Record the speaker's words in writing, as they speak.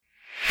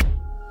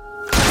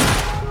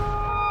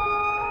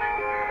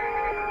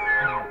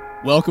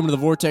Welcome to the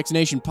Vortex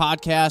Nation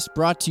podcast,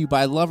 brought to you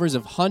by lovers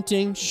of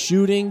hunting,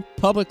 shooting,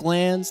 public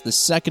lands, the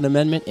Second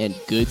Amendment, and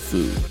good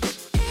food.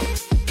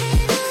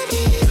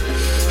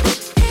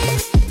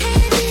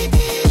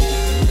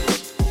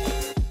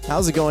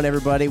 How's it going,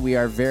 everybody? We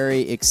are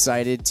very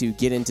excited to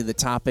get into the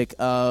topic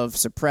of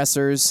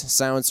suppressors,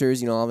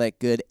 silencers, all that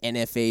good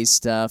NFA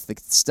stuff, the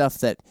stuff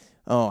that,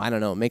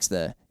 it makes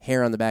the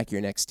hair on the back of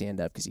your neck stand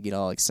up because you get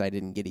all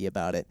excited and giddy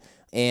about it.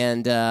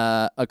 And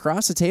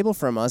across the table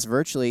from us,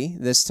 virtually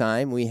this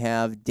time, we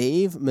have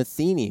Dave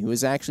Matheny, who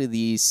is actually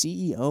the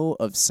CEO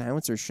of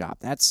Silencer Shop.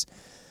 That's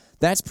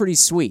pretty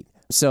sweet.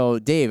 So,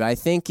 Dave, I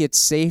think it's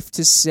safe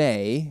to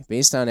say,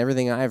 based on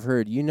everything I've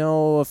heard, you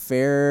know a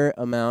fair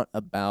amount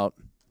about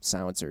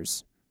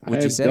silencers.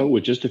 Would you say? I've dealt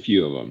with just a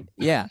few of them.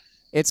 Yeah,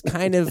 it's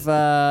kind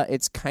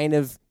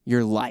of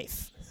your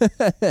life.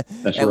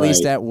 That's at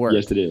least at work.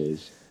 Yes, it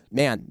is.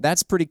 Man,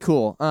 that's pretty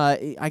cool.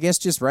 I guess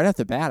just right off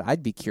the bat,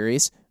 I'd be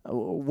curious,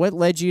 what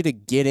led you to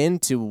get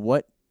into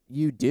what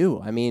you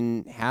do? I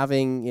mean,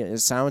 having a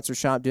silencer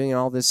shop, doing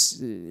all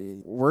this,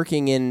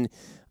 working in,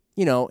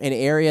 an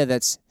area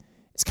it's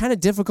kind of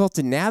difficult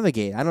to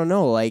navigate. I don't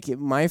know, like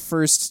my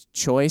first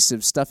choice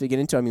of stuff to get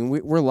into, I mean,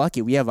 we're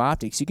lucky. We have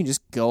optics. You can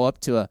just go up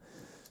to a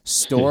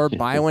store,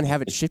 buy one,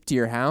 have it shipped to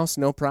your house,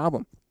 no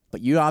problem.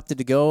 But you opted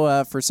to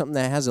go for something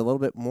that has a little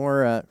bit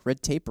more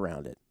red tape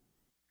around it.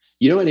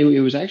 And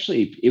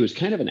it was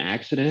kind of an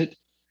accident.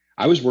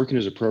 I was working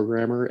as a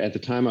programmer. At the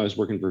time, I was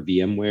working for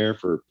VMware.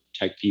 For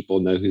tech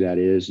people know who that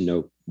is,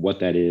 know what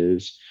that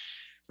is.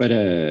 But,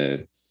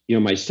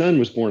 my son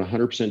was born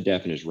 100%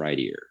 deaf in his right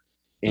ear.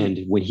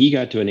 And when he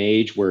got to an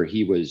age where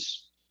he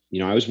was,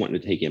 I was wanting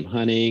to take him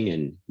hunting.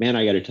 And man,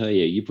 I got to tell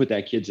you, you put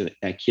that kid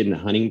in the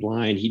hunting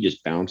blind, he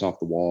just bounced off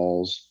the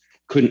walls,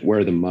 couldn't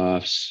wear the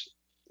muffs.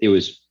 It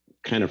was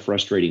kind of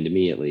frustrating to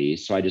me, at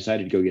least. So I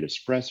decided to go get a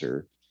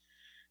suppressor,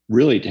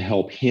 really to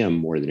help him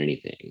more than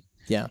anything.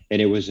 Yeah.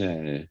 And it was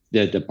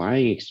the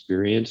buying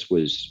experience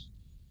was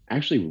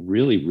actually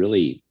really,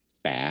 really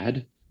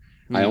bad.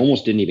 I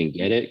almost didn't even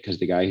get it because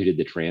the guy who did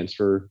the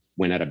transfer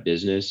went out of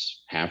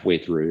business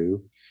halfway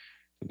through.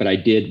 But I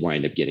did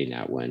wind up getting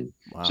that one.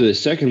 Wow. So the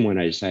second one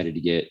I decided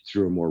to get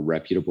through a more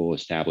reputable,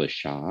 established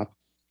shop.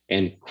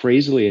 And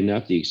crazily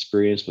enough, the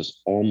experience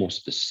was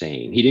almost the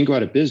same. He didn't go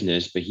out of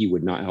business, but he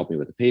would not help me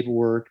with the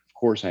paperwork. Of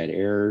course, I had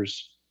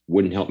errors,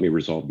 wouldn't help me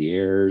resolve the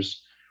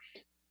errors.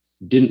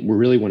 Didn't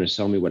really want to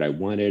sell me what I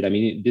wanted. I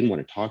mean, he didn't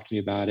want to talk to me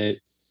about it.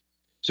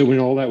 So when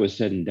all that was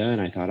said and done,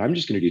 I thought, I'm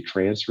just going to do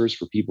transfers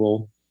for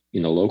people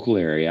in the local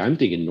area. I'm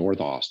thinking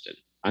North Austin.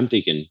 I'm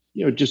thinking,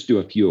 just do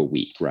a few a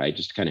week, right?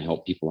 Just to kind of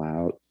help people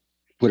out,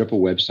 put up a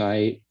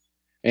website.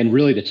 And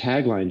really the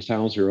tagline,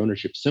 Silencer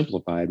Ownership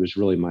Simplified, was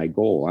really my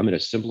goal. I'm going to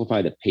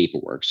simplify the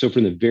paperwork. So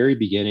from the very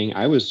beginning,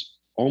 I was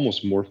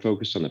almost more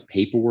focused on the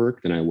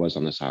paperwork than I was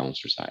on the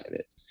silencer side of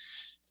it.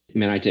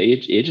 Man, I tell you,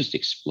 it just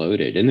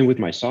exploded. And then with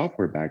my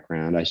software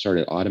background, I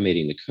started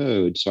automating the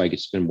code so I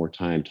could spend more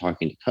time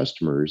talking to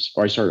customers,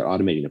 or I started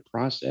automating the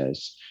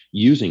process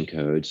using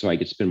code so I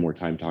could spend more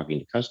time talking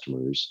to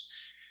customers.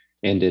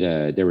 And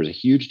there was a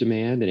huge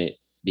demand, and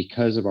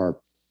because of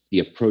the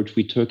approach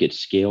we took, it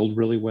scaled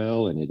really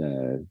well, and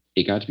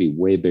it got to be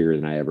way bigger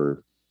than I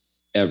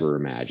ever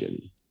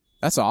imagined.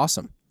 That's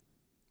awesome.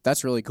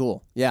 That's really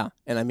cool. Yeah.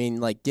 And I mean,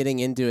 like getting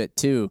into it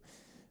too,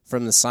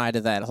 from the side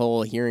of that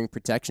whole hearing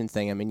protection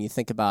thing. I mean, you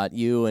think about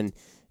you and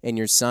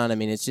your son. I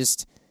mean, it's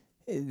just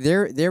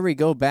there we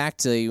go back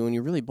to when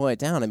you really boil it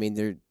down. I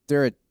mean,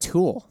 they're a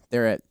tool.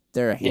 They're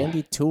a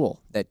handy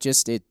tool that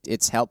just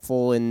it's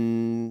helpful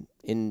in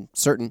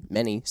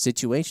many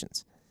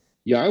situations.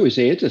 Yeah, I would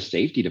say it's a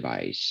safety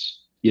device.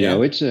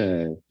 It's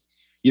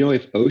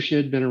if OSHA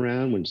had been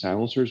around when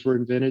silencers were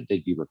invented,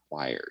 they'd be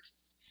required.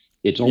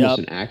 It's almost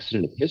an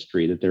accident of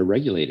history that they're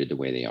regulated the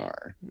way they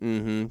are.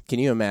 Mm-hmm. Can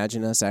you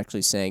imagine us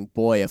actually saying,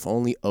 boy, if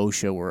only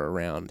OSHA were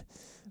around?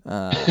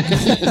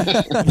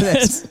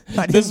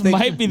 This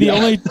might be the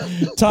only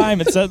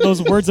time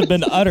those words have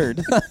been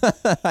uttered.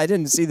 I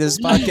didn't see this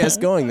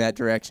podcast going that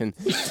direction,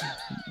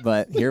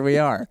 but here we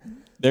are.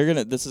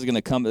 OSHA's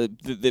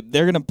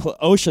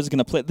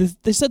gonna play.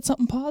 They said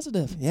something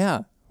positive.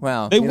 Yeah.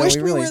 Wow. They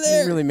wished we were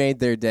there. We really made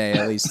their day,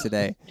 at least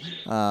today.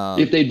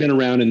 If they'd been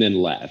around and then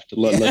left,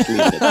 let's leave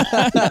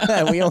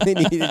it. We only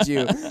needed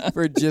you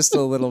for just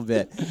a little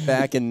bit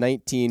back in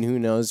 19, who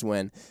knows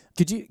when.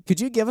 Could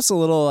you give us a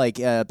little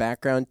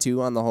background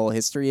too on the whole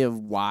history of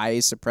why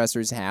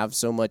suppressors have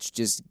so much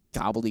just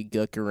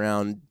gobbledygook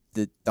around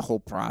the whole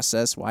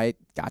process? Why it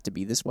got to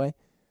be this way?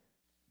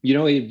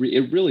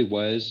 It really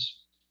was.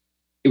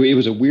 It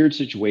was a weird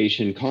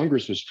situation.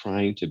 Congress was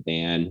trying to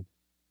ban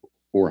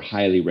or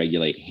highly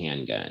regulate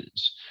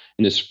handguns.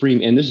 And this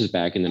is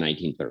back in the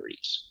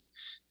 1930s.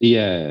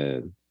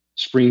 The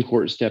Supreme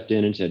Court stepped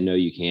in and said, no,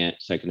 you can't.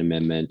 Second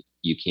Amendment,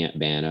 you can't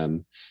ban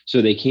them.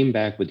 So they came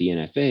back with the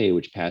NFA,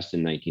 which passed in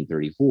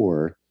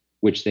 1934,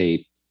 which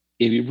it's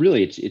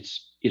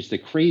the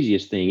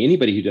craziest thing.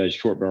 Anybody who does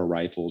short barrel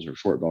rifles or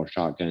short barrel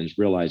shotguns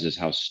realizes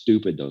how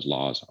stupid those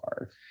laws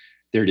are.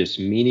 They're just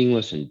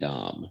meaningless and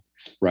dumb.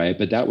 right?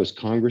 But that was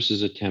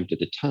Congress's attempt at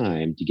the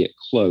time to get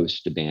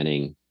close to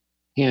banning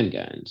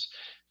handguns.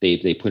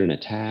 They put in a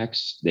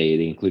tax, they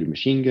included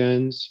machine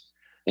guns,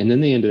 and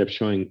then they ended up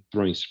throwing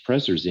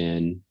suppressors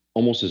in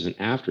almost as an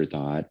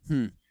afterthought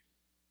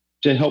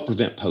to help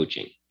prevent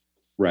poaching,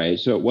 right?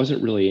 So it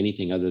wasn't really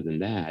anything other than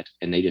that.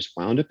 And they just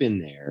wound up in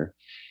there.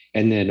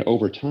 And then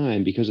over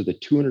time, because of the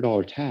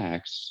 $200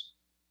 tax,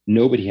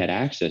 nobody had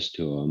access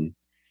to them.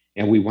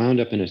 And we wound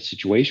up in a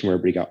situation where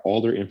everybody got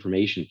all their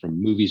information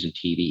from movies and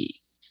TV.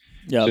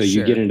 Yeah, so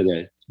you get into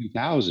the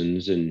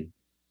 2000s and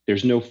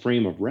there's no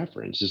frame of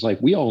reference. It's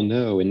like we all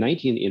know in the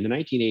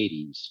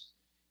 1980s,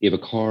 if a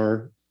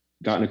car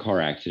got in a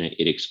car accident,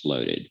 it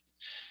exploded.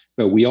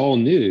 But we all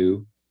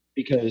knew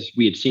because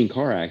we had seen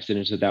car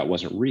accidents that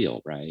wasn't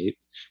real, right?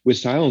 With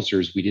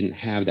silencers, we didn't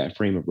have that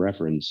frame of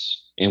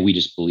reference and we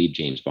just believed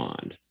James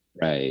Bond.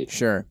 Right.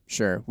 Sure.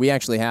 We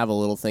actually have a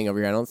little thing over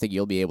here. I don't think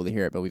you'll be able to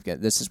hear it,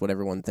 but this is what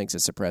everyone thinks a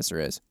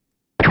suppressor is.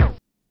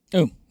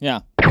 Oh, yeah.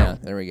 Yeah,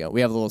 there we go.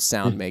 We have a little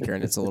sound maker,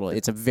 and it's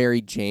a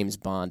very James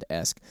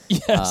Bond-esque.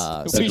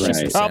 Yes.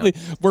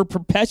 We're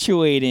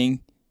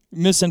perpetuating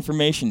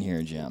misinformation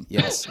here, Jim.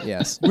 Yes.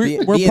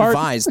 We're be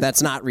advised,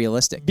 that's not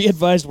realistic. Be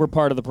advised, we're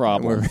part of the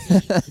problem.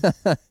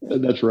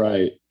 That's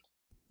right.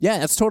 Yeah,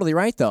 that's totally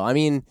right, though. I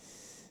mean,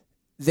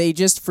 they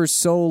just for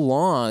so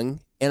long...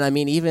 And I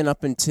mean, even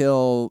up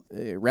until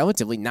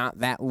relatively not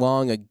that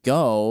long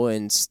ago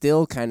and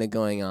still kind of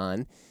going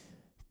on,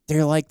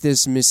 they're like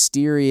this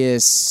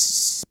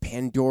mysterious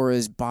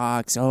Pandora's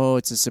box. Oh,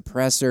 it's a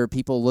suppressor.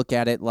 People look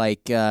at it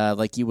like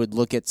you would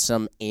look at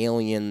some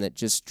alien that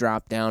just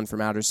dropped down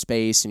from outer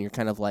space, and you're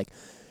kind of like,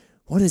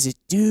 what does it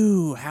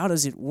do? How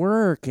does it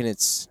work? And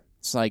it's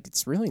like,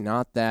 it's really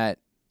not that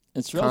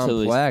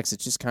complex.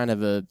 It's just kind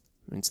of it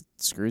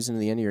screws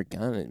into the end of your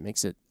gun, and it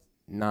makes it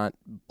not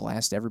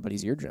blast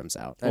everybody's eardrums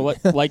out. Well,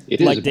 it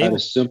is about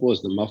as simple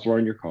as the muffler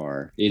on your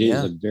car. It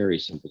is a very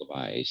simple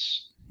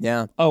device.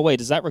 Yeah. Oh,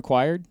 wait, is that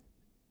required?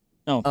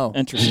 Oh,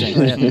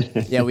 interesting.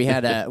 Yeah, we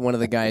had one of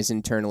the guys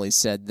internally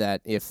said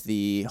that if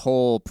the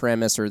whole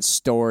premise or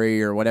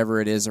story or whatever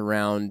it is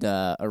around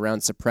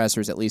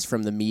suppressors, at least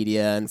from the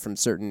media and from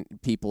certain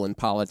people in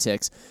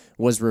politics,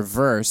 was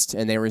reversed,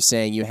 and they were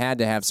saying you had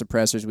to have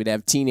suppressors, we'd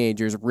have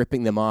teenagers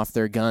ripping them off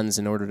their guns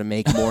in order to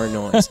make more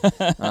noise.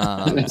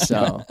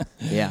 So,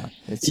 yeah.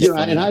 It's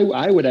and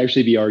I would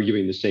actually be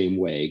arguing the same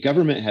way.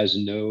 Government has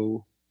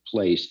no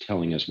place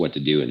telling us what to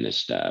do in this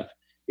stuff.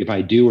 If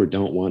I do or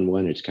don't want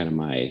one, it's kind of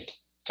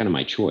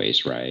my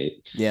choice, right?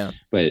 Yeah.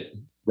 But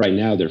right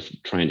now they're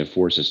trying to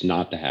force us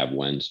not to have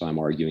one, so I'm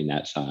arguing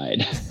that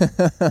side.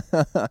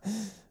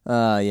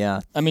 Yeah.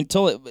 I mean,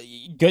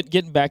 totally.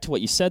 Getting back to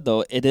what you said,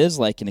 though, it is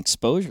like an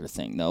exposure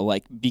thing, though.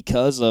 Like,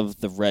 because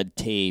of the red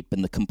tape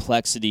and the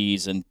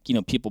complexities, and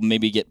people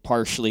maybe get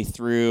partially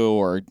through,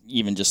 or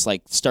even just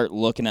like start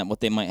looking at what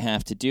they might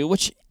have to do,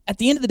 which at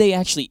the end of the day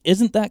actually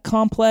isn't that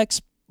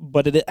complex.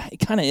 But it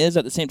kind of is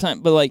at the same time.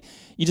 But like,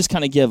 you just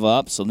kind of give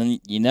up, so then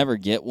you never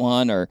get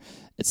one, or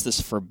it's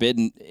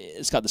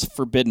got this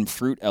forbidden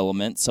fruit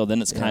element. So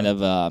then it's kind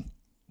of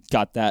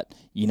got that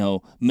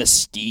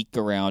mystique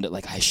around it.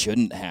 Like, I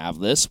shouldn't have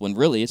this, when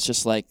really it's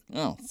just like,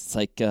 it's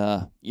like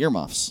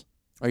earmuffs.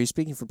 Are you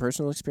speaking from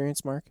personal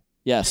experience, Mark?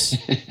 Yes.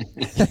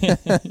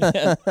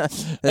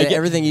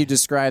 Everything you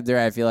described there,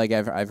 I feel like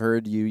I've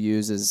heard you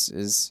use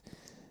as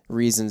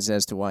reasons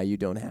as to why you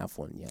don't have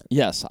one yet.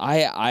 Yes,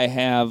 I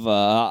have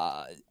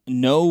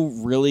no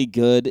really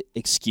good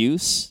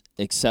excuse,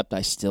 except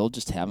I still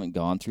just haven't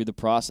gone through the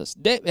process.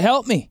 Dave,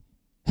 help me.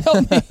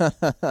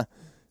 The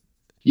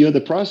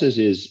process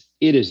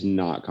is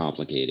not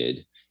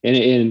complicated,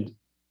 and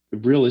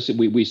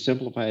realistically, we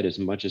simplify it as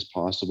much as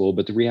possible.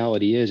 But the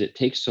reality is, it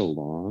takes so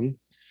long.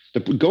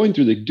 Doing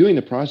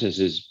the process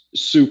is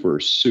super,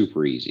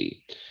 super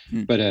easy.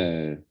 But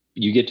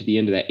you get to the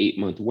end of that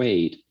 8-month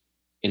wait,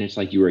 and it's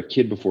like you were a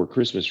kid before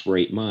Christmas for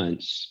 8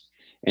 months.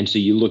 And so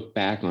you look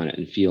back on it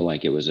and feel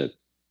like it was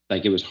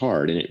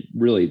hard. And it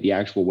really, the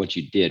actual what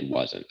you did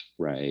wasn't,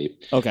 right?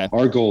 Okay.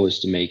 Our goal is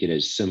to make it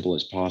as simple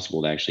as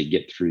possible to actually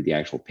get through the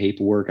actual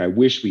paperwork. I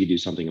wish we could do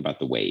something about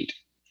the wait.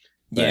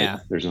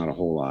 But there's not a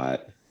whole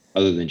lot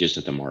other than just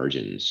at the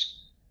margins.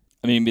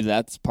 I mean, maybe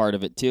that's part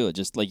of it too. It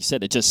just, like you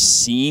said, it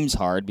just seems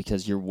hard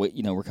because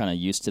we're kind of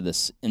used to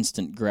this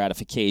instant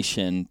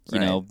gratification,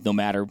 no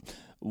matter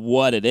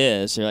what it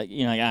is. You're like,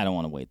 I don't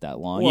want to wait that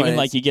long. Even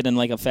like you get in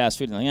like a fast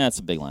food, and like, it's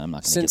a big line. I'm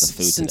not going to get the food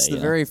today. Since the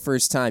very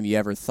first time you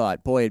ever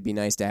thought, boy, it'd be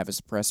nice to have a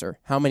suppressor,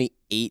 how many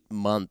 8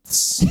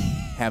 months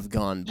have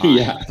gone by?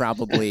 Yeah.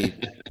 Probably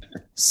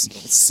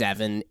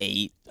 7,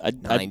 8,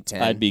 9,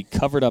 10. I'd be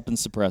covered up in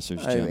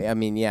suppressors, Jim. I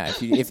mean, yeah.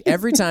 If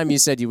every time you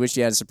said you wish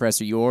you had a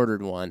suppressor, you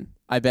ordered one,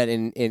 I bet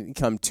in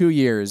come 2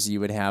 years you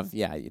would have,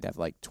 you'd have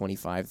like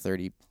 25,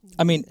 30.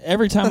 I mean,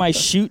 every time I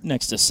shoot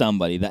next to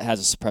somebody that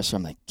has a suppressor,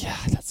 I'm like,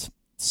 God, that's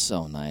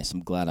so nice.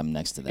 I'm glad I'm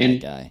next to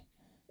that guy.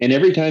 And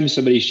every time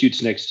somebody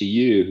shoots next to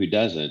you who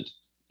doesn't,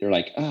 they're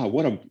like,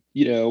 what a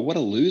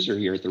loser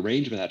here at the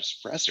range without a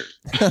suppressor.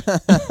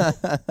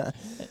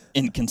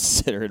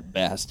 Inconsiderate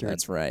bastard.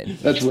 That's right.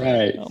 That's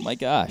right. Oh my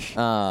gosh.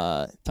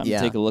 Time to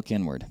take a look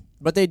inward.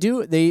 But they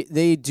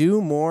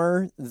do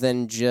more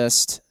than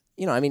just,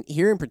 I mean,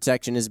 hearing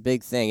protection is a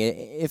big thing.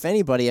 If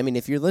anybody, I mean,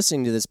 if you're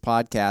listening to this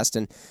podcast,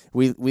 and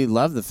we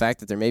love the fact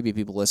that there may be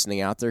people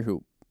listening out there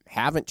who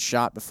haven't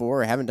shot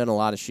before or haven't done a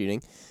lot of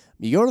shooting,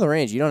 you go to the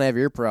range, you don't have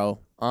your pro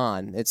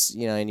on. It's,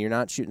 and you're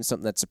not shooting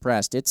something that's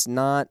suppressed. It's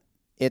not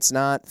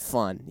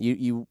fun.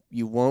 You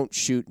won't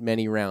shoot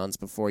many rounds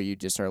before you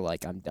just are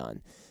like, I'm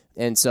done.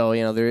 And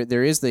so,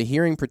 there is the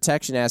hearing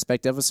protection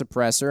aspect of a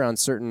suppressor on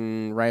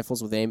certain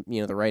rifles with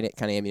the right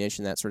kind of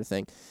ammunition, that sort of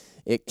thing.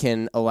 It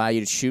can allow you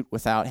to shoot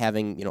without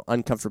having,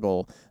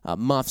 uncomfortable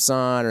muffs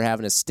on or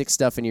having to stick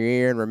stuff in your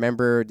ear and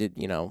remember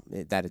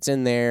that it's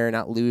in there,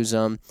 not lose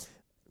them.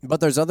 But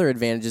there's other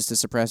advantages to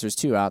suppressors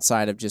too,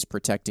 outside of just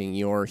protecting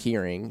your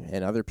hearing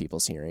and other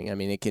people's hearing. I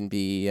mean, it can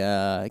be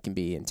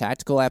in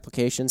tactical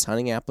applications,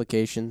 hunting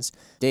applications.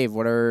 Dave,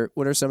 what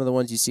are some of the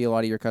ones you see a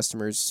lot of your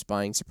customers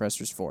buying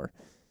suppressors for?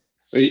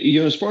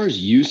 As far as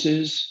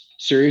uses,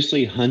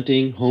 seriously,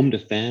 hunting, home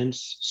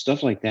defense,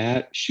 stuff like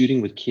that,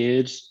 shooting with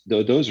kids,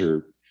 those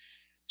are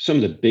some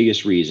of the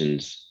biggest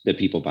reasons that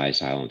people buy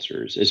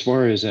silencers. As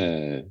far as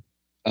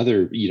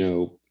other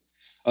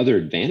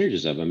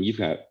advantages of them, you've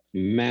got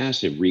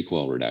massive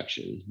recoil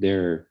reduction.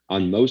 They're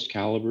on most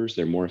calibers,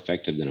 they're more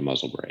effective than a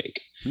muzzle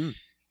brake. And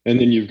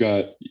then you've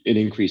got an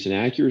increase in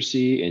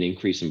accuracy, an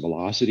increase in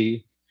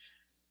velocity.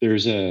 There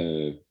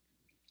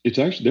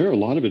are a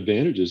lot of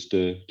advantages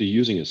to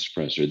using a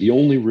suppressor. The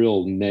only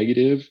real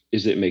negative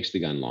is it makes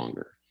the gun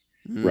longer,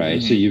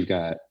 right? So you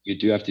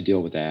do have to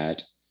deal with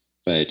that.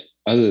 But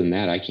other than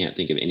that, I can't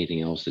think of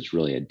anything else that's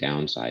really a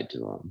downside to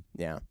them.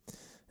 Yeah.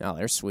 No,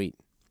 they're sweet.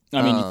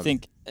 I mean, you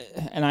think,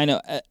 and I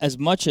know as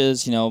much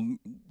as,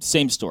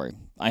 same story.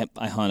 I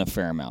hunt a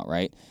fair amount,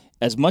 right?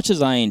 As much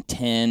as I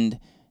intend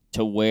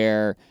to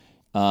wear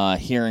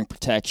hearing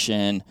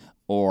protection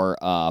or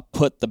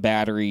put the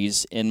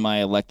batteries in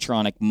my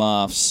electronic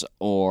muffs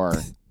or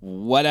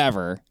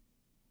whatever,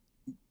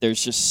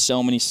 there's just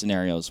so many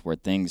scenarios where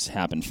things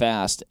happen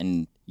fast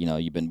and,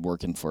 you've been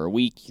working for a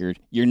week.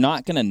 You're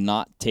not going to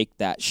not take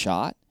that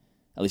shot.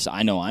 At least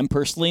I know I'm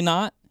personally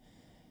not.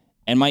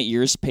 And my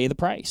ears pay the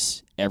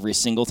price every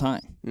single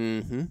time.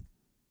 Mm-hmm.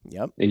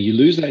 Yep. And you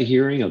lose that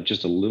hearing of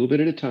just a little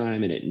bit at a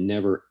time, and it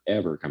never,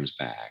 ever comes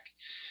back.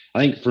 I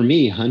think for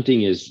me,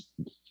 hunting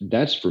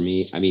that's for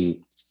me. I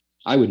mean,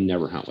 I would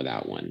never hunt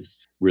without one,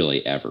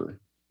 really, ever,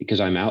 because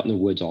I'm out in the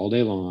woods all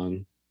day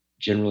long,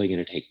 generally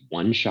going to take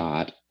one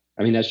shot.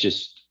 I mean, that's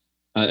just,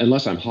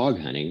 unless I'm hog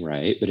hunting,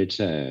 right? But it's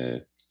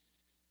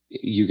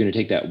you're going to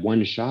take that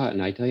one shot.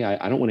 And I tell you,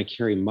 I don't want to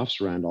carry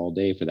muffs around all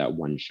day for that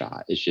one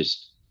shot. It's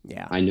just,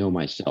 yeah, I know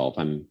myself,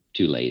 I'm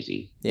too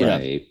lazy, yeah.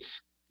 Right?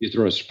 You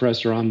throw a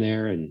suppressor on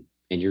there and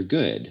you're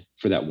good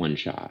for that one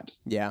shot.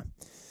 Yeah.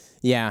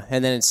 Yeah,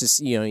 and then it's just,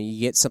 you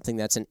get something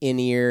that's an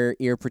in-ear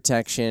ear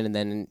protection,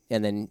 and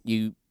then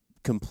you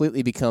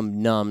completely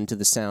become numb to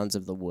the sounds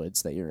of the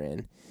woods that you're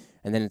in.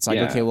 And then it's like,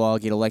 okay, well, I'll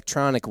get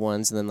electronic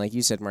ones, and then like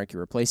you said, Mark,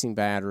 you're replacing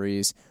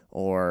batteries,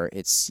 or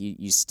it's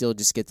you still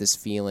just get this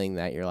feeling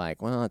that you're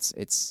like, well,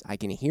 it's I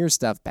can hear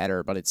stuff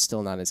better, but it's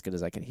still not as good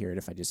as I could hear it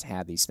if I just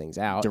had these things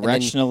out.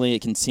 Directionally,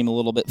 it can seem a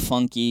little bit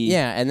funky.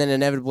 Yeah, and then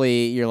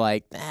inevitably you're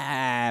like,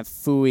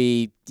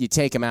 phooey. You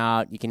take them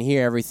out, you can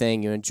hear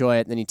everything, you enjoy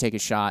it, and then you take a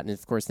shot, and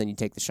of course then you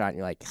take the shot, and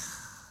you're like,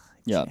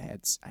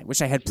 I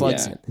wish I had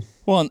plugs in.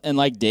 Well, and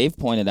like Dave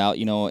pointed out,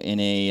 in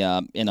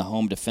a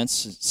home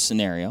defense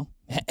scenario,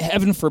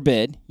 heaven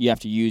forbid you have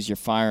to use your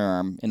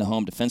firearm in a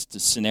home defense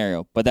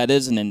scenario, but that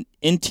is in an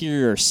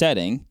interior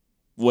setting,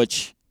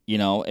 which,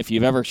 if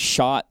you've ever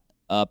shot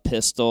a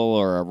pistol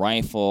or a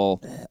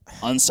rifle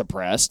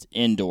unsuppressed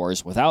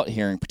indoors without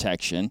hearing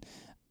protection,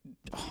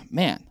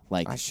 man,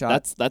 like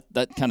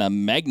that kind of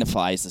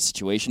magnifies the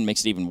situation,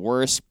 makes it even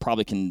worse.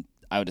 Probably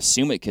I would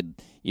assume it could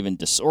even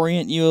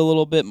disorient you a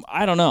little bit.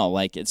 I don't know.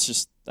 Like, it's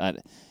just that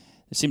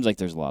it seems like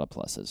there's a lot of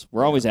pluses.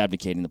 We're always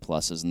advocating the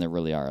pluses, and there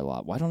really are a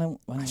lot. Why don't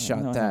I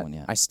shot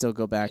that? I still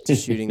go back to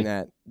shooting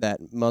that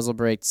muzzle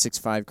brake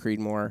 6.5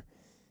 Creedmoor,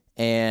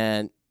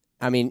 and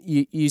I mean,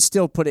 you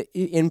still put it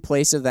in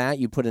place of that.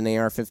 You put an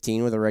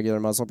AR-15 with a regular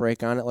muzzle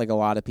brake on it, like a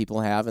lot of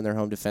people have in their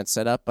home defense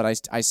setup. But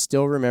I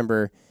still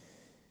remember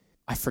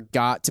I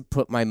forgot to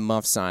put my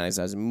muffs on as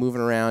I was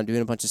moving around,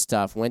 doing a bunch of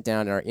stuff, went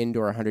down to our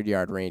indoor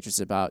 100-yard range, which is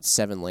about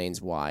 7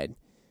 lanes wide.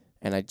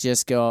 And I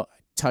just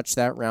touch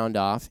that round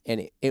off,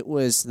 and it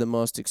was the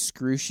most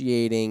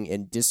excruciating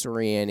and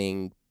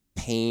disorienting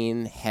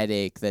pain,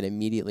 headache that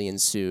immediately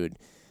ensued.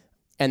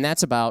 And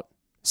that's about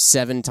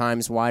 7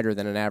 times wider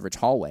than an average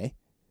hallway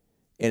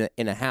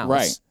in a house.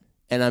 Right.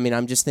 And I mean,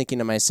 I'm just thinking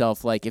to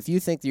myself, like, if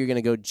you think that you're going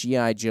to go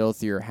G.I. Joe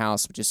through your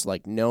house with just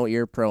like no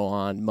ear pro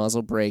on,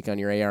 muzzle brake on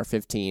your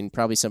AR-15,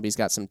 probably somebody's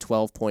got some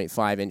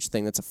 12.5-inch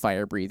thing that's a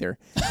fire breather,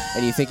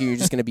 and you think you're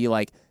just going to be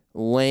like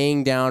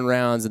laying down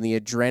rounds and the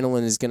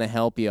adrenaline is going to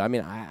help you. I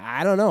mean,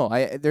 I don't know.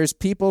 There's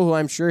people who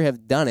I'm sure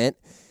have done it,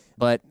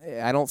 but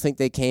I don't think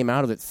they came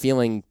out of it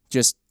feeling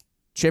just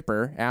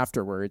chipper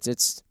afterwards.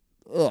 It's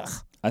ugh.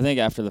 I think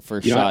after the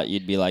first shot,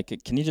 you'd be like,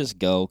 "Can you just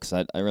go? Because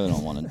I really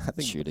don't want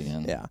to shoot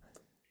again." Yeah.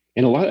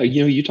 And a lot of,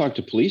 you talk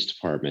to police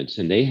departments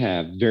and they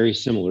have very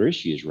similar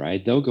issues,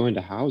 right? They'll go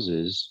into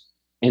houses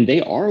and they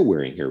are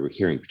wearing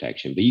hearing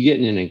protection, but you get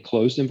in an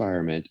enclosed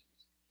environment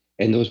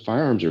and those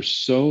firearms are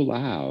so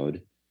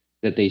loud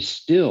that they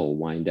still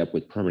wind up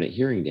with permanent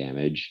hearing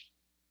damage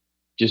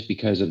just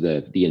because of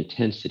the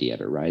intensity of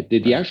it, right?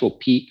 The actual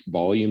peak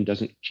volume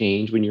doesn't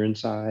change when you're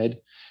inside,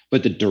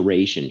 but the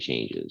duration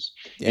changes.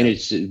 Yeah. And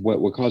it's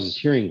what causes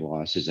hearing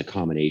loss is a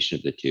combination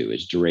of the two.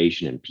 It's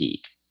duration and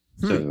peak.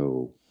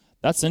 So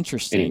that's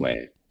interesting.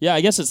 Anyway. Yeah,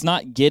 I guess it's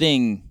not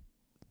getting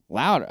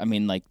louder. I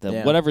mean, like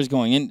whatever's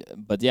going in,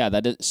 but yeah,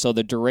 that is, so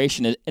the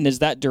duration is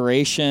that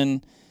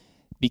duration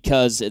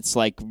because it's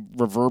like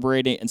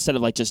reverberating instead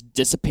of like just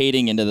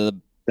dissipating into the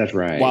that's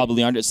right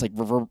wobbly under. It's like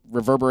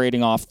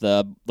reverberating off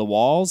the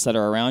walls that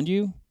are around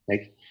you.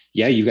 Like,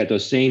 yeah, you got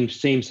those same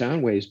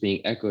sound waves being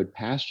echoed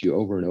past you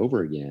over and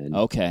over again.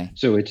 Okay.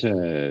 So it's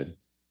the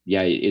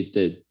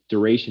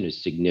duration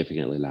is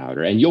significantly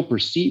louder, and you'll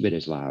perceive it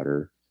as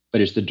louder,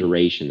 but it's the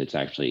duration that's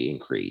actually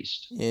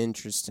increased.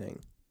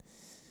 Interesting.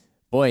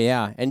 Boy,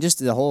 yeah, and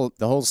just the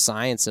whole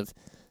science of,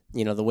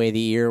 the way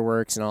the ear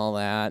works and all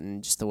that,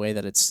 and just the way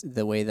that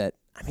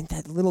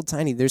that little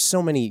tiny. There's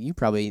so many. You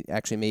probably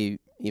actually may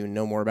even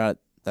know more about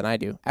it than I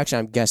do. Actually,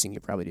 I'm guessing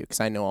you probably do because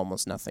I know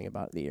almost nothing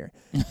about the ear.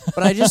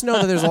 But I just know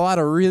that there's a lot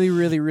of really,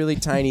 really, really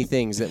tiny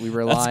things that we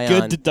rely on.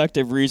 That's good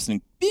deductive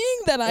reasoning. Being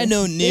that I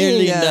know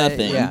nearly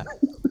nothing. Yeah.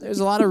 There's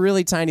a lot of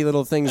really tiny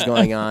little things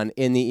going on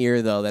in the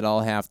ear, though, that all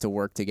have to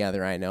work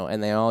together, I know.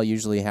 And they all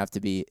usually have to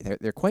be,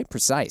 they're quite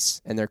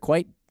precise, and they're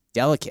quite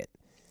delicate.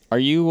 Are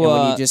you... And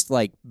when you just,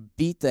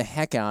 beat the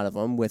heck out of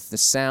them with the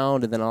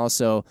sound, and then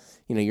also,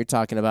 you're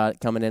talking about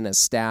coming in a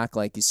stack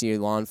like you see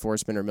law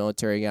enforcement or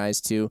military guys,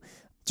 too.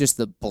 Just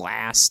the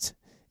blast.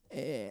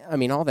 I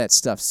mean, all that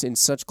stuff's in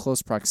such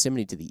close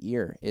proximity to the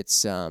ear.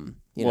 It's, and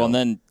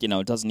then,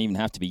 it doesn't even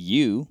have to be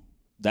you.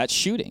 That's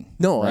shooting.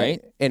 No,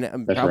 right?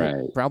 And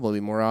probably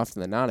more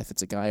often than not, if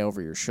it's a guy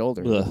over your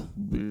shoulder,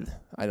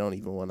 I don't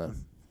even want to.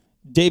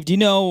 Dave, do you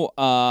know?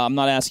 I'm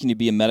not asking you to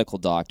be a medical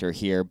doctor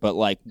here, but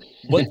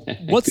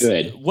what's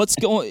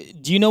going?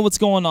 Do you know what's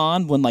going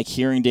on when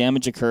hearing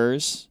damage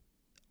occurs?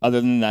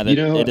 Other than that,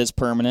 it is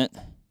permanent.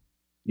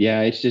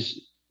 Yeah, it's just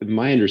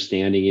my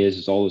understanding is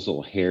it's all those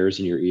little hairs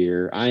in your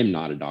ear. I'm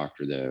not a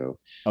doctor though,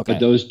 but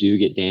those do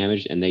get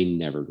damaged and they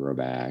never grow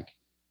back.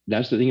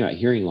 That's the thing about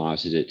hearing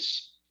loss is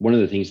it's one of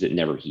the things that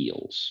never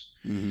heals.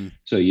 Mm-hmm.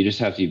 So you just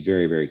have to be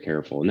very, very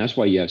careful. And that's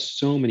why you have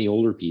so many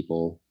older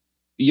people.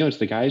 It's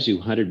the guys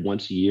who hunted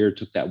once a year,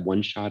 took that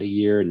one shot a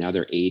year, and now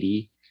they're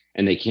 80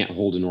 and they can't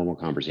hold a normal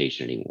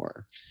conversation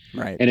anymore.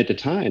 Right. And at the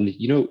time,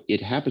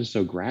 it happens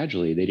so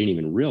gradually, they didn't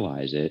even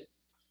realize it.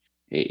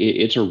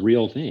 It's a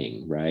real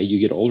thing, right? You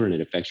get older and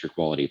it affects your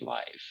quality of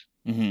life.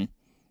 Mm-hmm.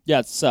 Yeah,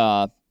 it's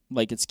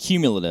it's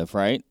cumulative,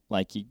 right?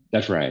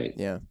 That's right.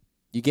 Yeah.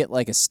 You get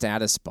a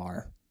status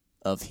bar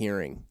of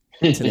hearing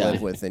to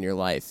live with in your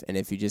life, and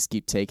if you just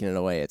keep taking it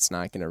away, it's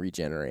not going to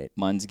regenerate.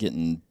 Mine's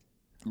getting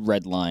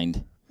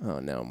redlined. Oh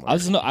no,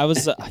 Mark. I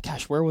was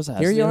gosh, where was I?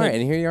 Here you are,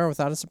 and here you are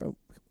without us.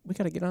 We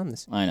got to get on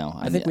this. I know.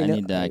 I think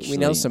we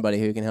know somebody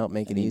who can help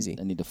make it easy.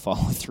 I need to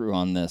follow through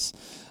on this.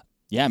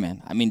 Yeah,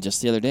 man. I mean,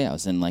 just the other day, I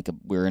was in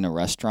we were in a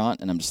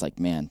restaurant, and I'm just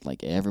man,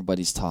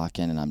 everybody's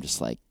talking, and I'm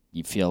just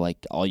you feel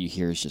like all you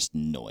hear is just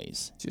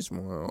noise. Just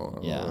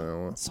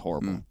it's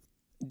horrible.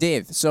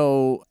 Dave,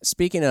 so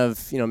speaking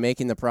of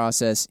making the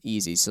process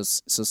easy, so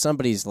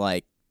somebody's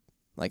like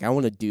I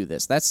want to do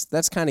this.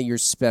 That's kind of your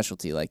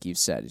specialty, like you've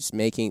said, just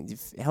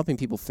helping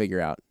people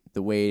figure out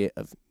the way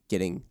of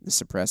getting the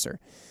suppressor,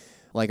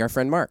 like our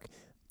friend Mark.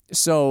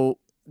 So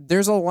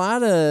there's a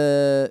lot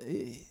of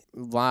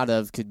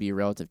could be a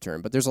relative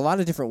term, but there's a lot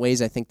of different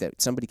ways I think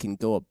that somebody can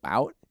go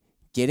about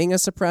getting a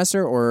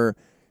suppressor or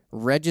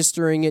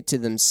registering it to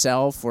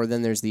themselves, or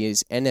then there's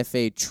these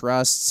NFA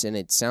trusts, and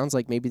it sounds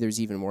like maybe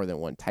there's even more than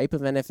one type of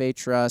NFA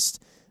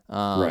trust.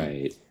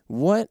 Right.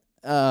 What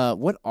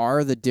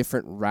are the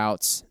different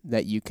routes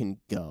that you can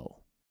go?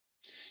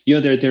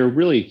 There are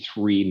really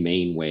three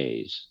main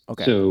ways.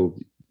 Okay. So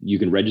you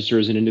can register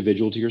as an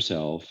individual to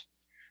yourself.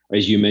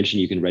 As you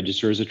mentioned, you can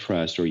register as a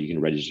trust, or you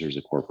can register as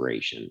a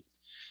corporation.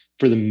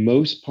 For the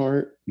most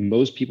part,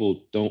 most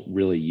people don't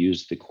really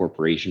use the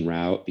corporation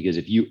route, because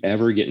if you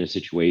ever get in a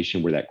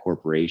situation where that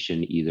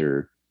corporation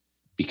either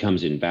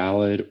becomes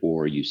invalid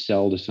or you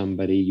sell to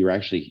somebody,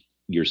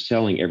 you're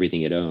selling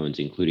everything it owns,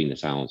 including the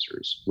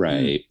silencers,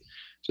 right?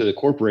 So the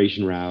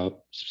corporation route,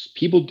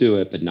 people do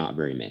it, but not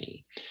very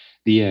many.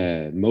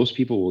 Most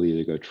people will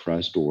either go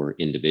trust or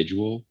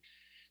individual.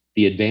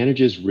 The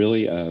advantages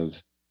really of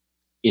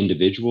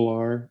individual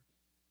are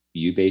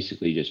you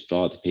basically just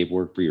fill out the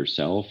paperwork for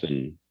yourself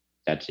and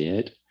that's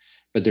it.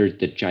 But there's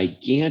the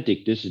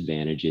gigantic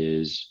disadvantage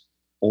is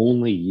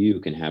only you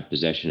can have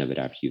possession of it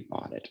after you've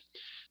bought it.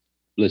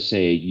 Let's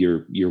say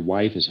your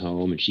wife is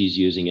home and she's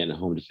using it in a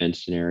home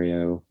defense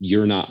scenario.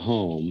 You're not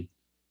home.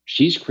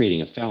 She's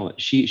creating a felon.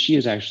 She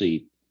is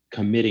actually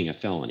committing a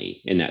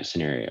felony in that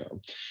scenario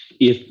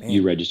if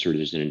you registered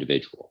as an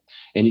individual.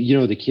 And,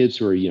 the kids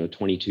who are,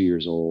 22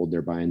 years old,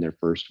 they're buying their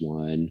first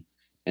one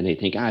and they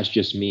think, it's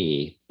just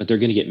me, but they're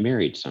going to get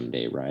married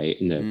someday, right?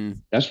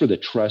 And that's where the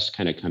trusts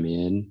kind of come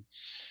in.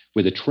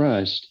 With a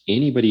trust,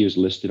 anybody who's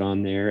listed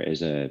on there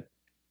as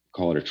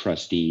call it a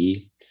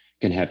trustee,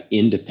 can have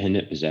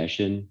independent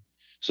possession.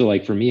 So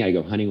like for me, I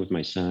go hunting with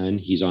my son.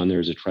 He's on there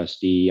as a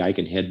trustee. I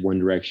can head one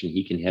direction.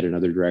 He can head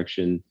another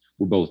direction.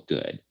 We're both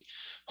good.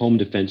 Home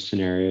defense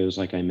scenarios,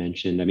 like I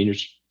mentioned, I mean,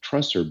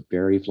 trusts are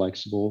very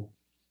flexible.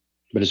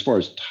 But as far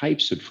as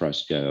types of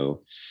trust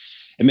go,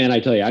 and man, I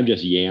tell you, I'm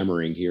just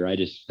yammering here. I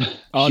just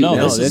oh no,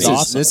 this is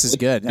awesome. This is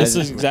good. This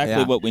is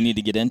exactly what we need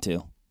to get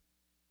into.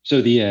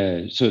 So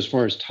so as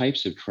far as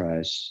types of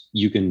trust,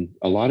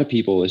 a lot of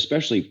people,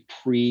 especially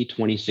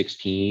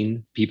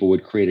pre-2016, people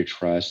would create a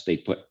trust.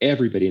 They'd put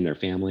everybody in their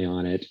family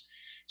on it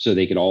so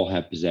they could all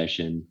have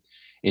possession.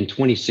 In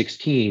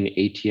 2016,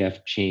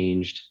 ATF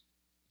changed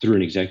through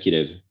an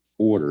executive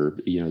order,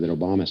 that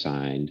Obama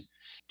signed.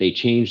 They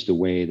changed the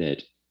way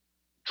that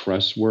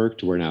trusts work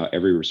to where now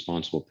every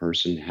responsible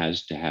person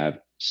has to have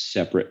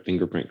separate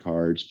fingerprint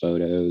cards,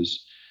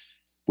 photos,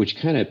 which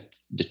kind of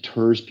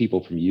deters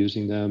people from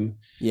using them.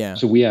 Yeah.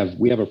 So we have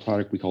a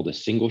product we call the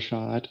single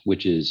shot,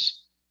 which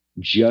is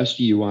just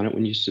you on it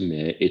when you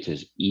submit. It's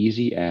as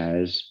easy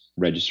as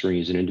registering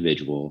as an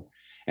individual.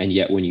 And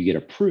yet when you get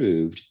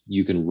approved,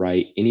 you can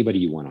write anybody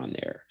you want on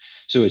there.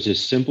 So it's as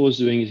simple as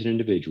doing as an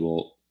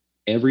individual.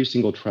 Every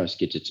single trust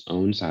gets its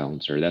own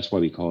silencer. That's why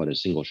we call it a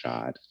single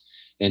shot.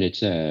 And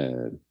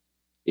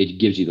it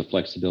gives you the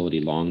flexibility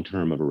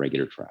long-term of a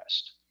regular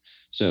trust.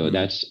 So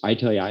I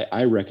tell you,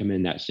 I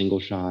recommend that single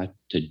shot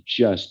to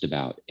just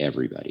about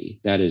everybody.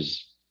 That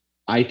is,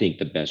 I think,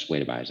 the best way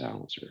to buy a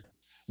silencer.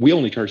 We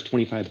only charge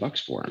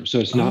 $25 for them. So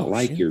it's not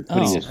like you're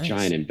putting this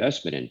giant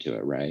investment into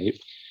it, right?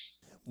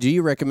 Do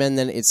you recommend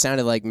then? It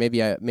sounded like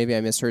maybe I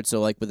misheard.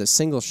 So like with a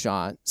single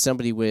shot,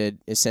 somebody would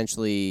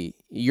essentially,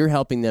 you're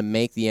helping them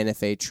make the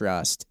NFA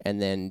trust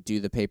and then do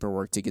the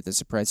paperwork to get the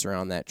suppressor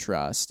on that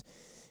trust.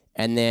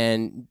 And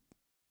then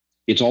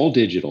it's all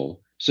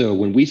digital. So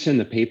when we send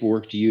the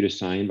paperwork to you to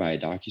sign by a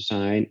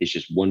DocuSign, it's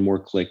just one more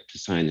click to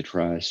sign the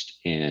trust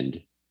and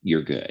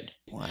you're good.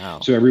 Wow.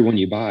 So every one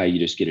you buy, you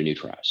just get a new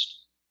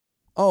trust.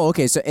 Oh,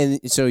 okay.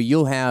 So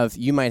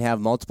you might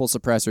have multiple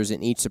suppressors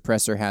and each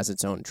suppressor has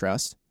its own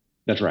trust.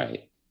 That's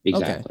right.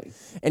 Exactly.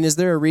 Okay. And is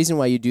there a reason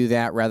why you do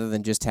that rather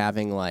than just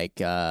having like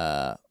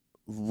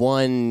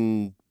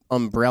one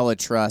umbrella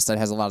trust that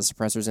has a lot of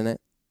suppressors in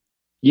it?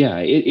 Yeah,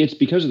 it's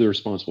because of the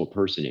responsible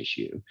person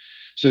issue.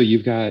 So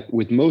you've got,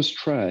 with most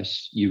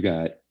trusts,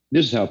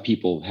 this is how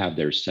people have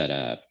theirs set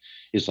up.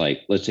 It's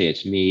like, let's say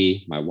it's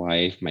me, my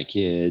wife, my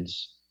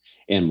kids,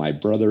 and my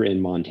brother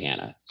in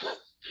Montana.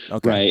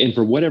 Okay. Right. And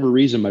for whatever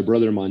reason, my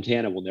brother in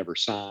Montana will never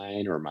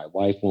sign, or my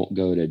wife won't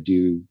go to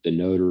do the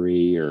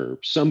notary, or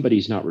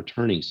somebody's not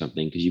returning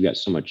something because you've got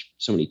so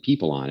many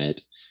people on it,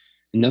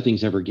 and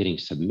nothing's ever getting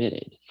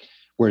submitted.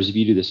 Whereas if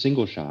you do the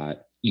single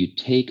shot, you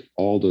take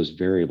all those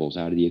variables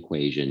out of the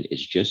equation.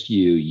 It's just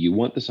you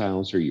want the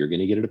silencer, you're going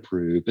to get it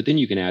approved, but then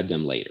you can add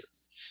them later.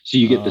 So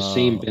you get the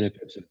same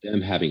benefits of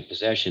them having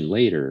possession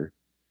later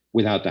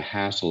without the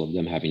hassle of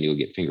them having to go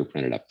get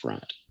fingerprinted up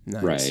front.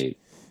 Nice. Right.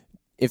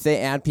 If they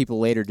add people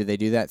later, do they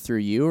do that through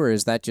you, or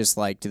is that just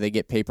like, do they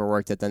get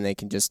paperwork that then they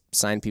can just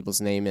sign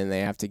people's name and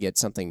they have to get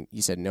something,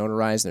 you said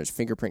notarized, and there's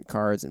fingerprint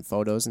cards and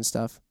photos and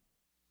stuff?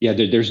 Yeah,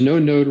 there's no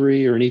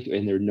notary or anything,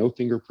 and there are no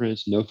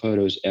fingerprints, no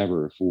photos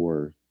ever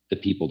for the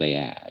people they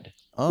add.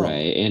 Oh.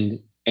 Right. And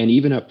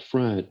even up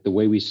front, the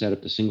way we set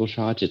up the single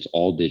shots, it's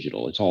all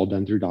digital. It's all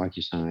done through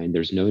DocuSign.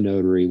 There's no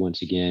notary.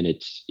 Once again,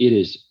 it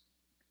is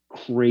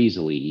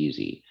crazily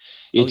easy.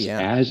 It's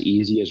as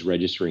easy as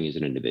registering as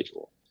an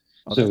individual.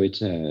 Okay. So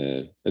it's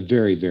a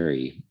very,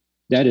 very,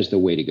 that is the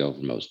way to go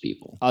for most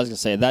people. I was going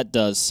to say, that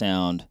does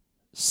sound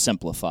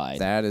simplified.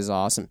 That is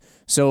awesome.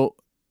 So,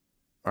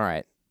 all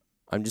right,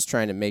 I'm just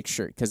trying to make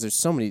sure, because there's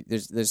so many,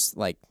 there's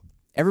like,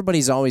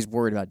 everybody's always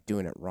worried about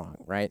doing it wrong,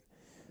 right?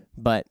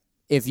 But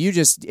if you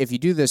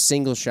do this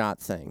single shot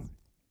thing,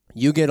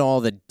 you get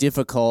all the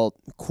difficult,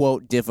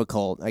 quote,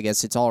 difficult, I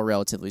guess it's all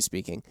relatively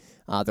speaking,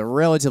 the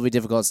relatively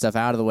difficult stuff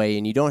out of the way,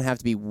 and you don't have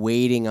to be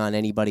waiting on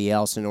anybody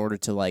else in order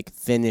to like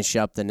finish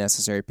up the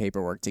necessary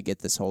paperwork to get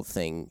this whole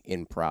thing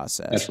in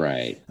process. That's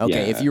right.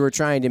 Okay, yeah. If you were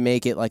trying to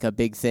make it like a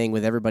big thing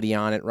with everybody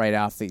on it right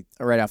off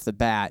the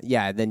bat,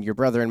 yeah, then your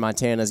brother in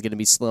Montana is going to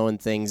be slowing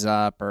things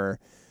up or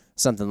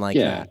something like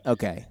that.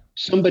 Okay.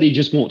 Somebody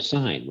just won't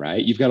sign,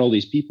 right? You've got all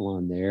these people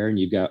on there and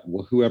you've got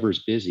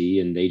whoever's busy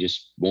and they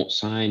just won't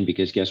sign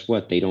because guess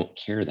what? They don't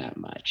care that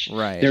much.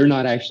 Right. They're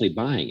not actually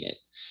buying it.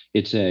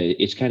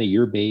 It's kind of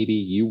your baby.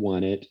 You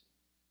want it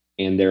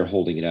and they're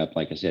holding it up.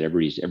 Like I said,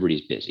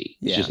 everybody's busy.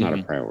 It's just not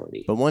a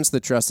priority. But once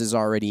the trust is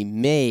already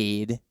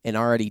made and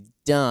already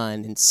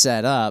done and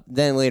set up,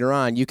 then later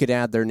on you could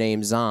add their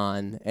names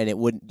on and it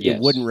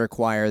wouldn't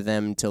require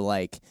them to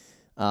like,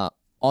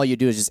 all you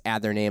do is just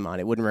add their name on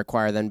it. It wouldn't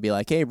require them to be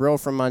like, hey, bro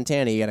from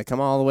Montana, you got to come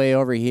all the way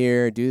over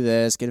here, do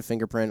this, get a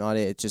fingerprint on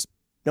it. It's just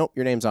nope,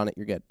 your name's on it.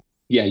 You're good.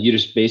 Yeah, you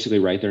just basically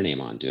write their name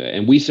onto it,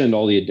 and we send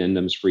all the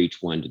addendums for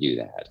each one to do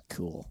that.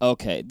 Cool.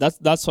 Okay, that's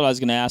what I was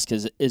going to ask.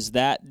 Is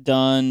that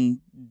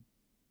done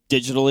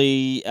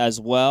digitally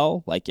as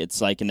well? Like it's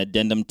like an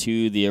addendum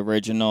to the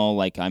original.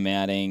 Like I'm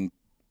adding.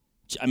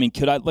 I mean,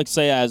 could I like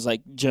say as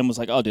like Jim was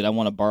like, oh, dude, I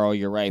want to borrow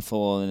your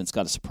rifle and it's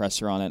got a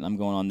suppressor on it, and I'm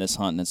going on this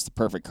hunt and it's the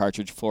perfect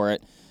cartridge for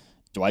it.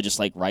 Do I just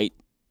like write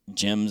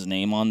Jim's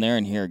name on there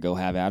and here, go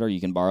have at her? You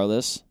can borrow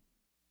this.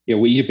 Yeah,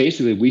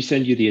 we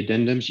send you the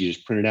addendums. You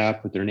just print it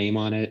out, put their name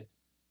on it.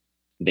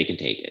 They can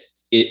take it.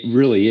 It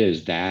really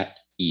is that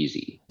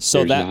easy.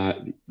 So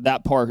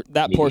that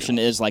portion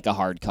is like a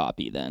hard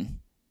copy then.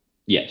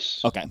 Yes.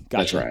 Okay, gotcha.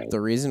 That's right.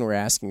 The reason we're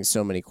asking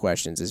so many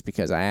questions is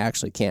because I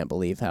actually can't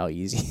believe how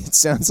easy it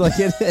sounds like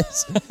it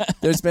is.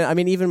 There's been, I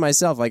mean, even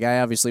myself, like I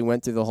obviously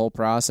went through the whole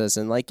process,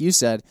 and like you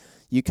said,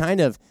 you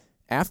kind of,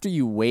 after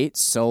you wait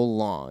so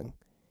long,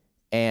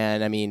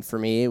 and I mean, for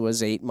me, it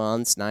was 8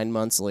 months, 9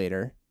 months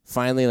later.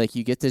 Finally, like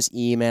you get this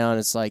email and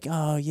it's like,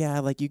 oh yeah,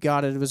 like you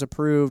got it, it was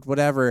approved,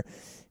 whatever.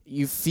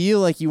 You feel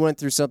like you went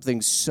through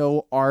something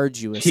so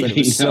arduous that it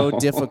was so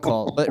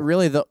difficult. But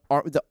really, the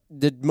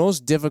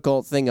most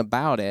difficult thing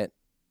about it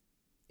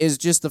is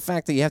just the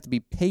fact that you have to be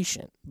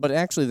patient. But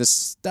actually, the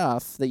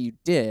stuff that you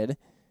did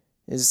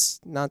is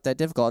not that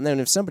difficult. And then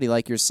if somebody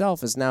like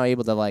yourself is now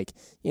able to, like,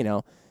 you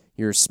know,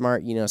 you're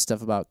smart, you know,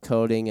 stuff about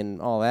coding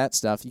and all that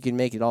stuff, you can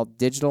make it all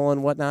digital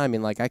and whatnot. I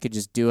mean, like I could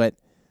just do it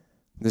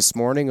this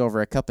morning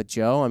over a cup of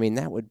Joe. I mean,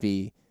 that would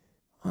be,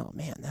 oh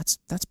man,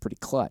 that's pretty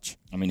clutch.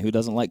 I mean, who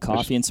doesn't like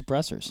coffee and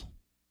suppressors?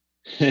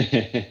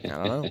 I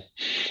don't know.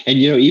 And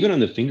you know, even on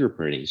the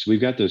fingerprinting, so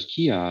we've got those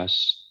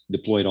kiosks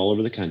deployed all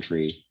over the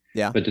country.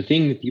 Yeah. But the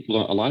thing that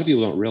a lot of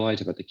people don't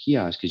realize about the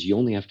kiosk is you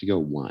only have to go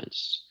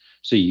once.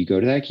 So you go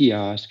to that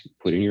kiosk,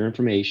 put in your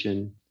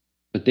information,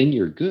 but then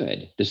you're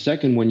good. The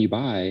second one you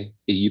buy,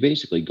 you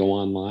basically go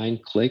online,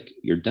 click,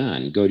 you're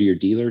done. Go to your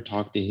dealer,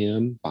 talk to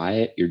him, buy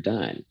it, you're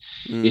done.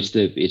 It's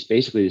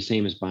basically the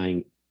same as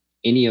buying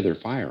any other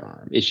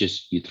firearm. It's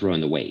just you throw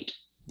in the weight.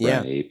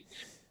 Yeah. Right?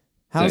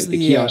 How's the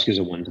kiosk is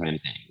a one-time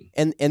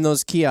thing. And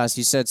those kiosks,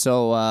 you said,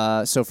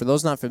 so for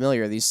those not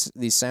familiar, these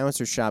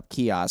silencer shop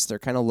kiosks, they're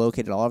kind of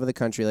located all over the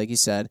country, like you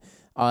said.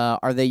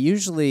 Are they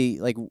usually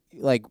like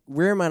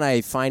where might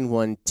I find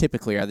one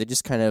typically? Are they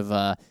just kind of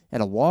at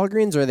a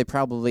Walgreens, or are they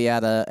probably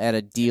at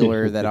a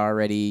dealer that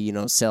already, you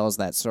know, sells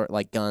that sort,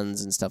 like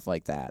guns and stuff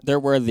like that? They're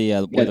where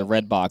the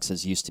red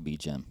boxes used to be,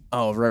 Jim.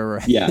 Oh,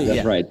 right. Yeah,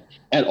 that's right.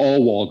 At all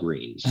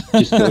Walgreens.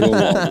 Just go to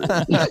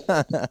a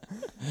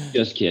Walgreens.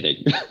 Just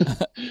kidding.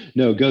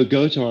 No,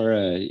 go to our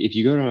if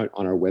you go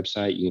on our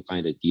website, you can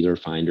find a dealer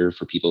finder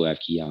for people who have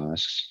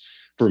kiosks.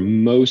 For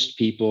most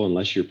people,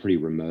 unless you're pretty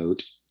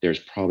remote, there's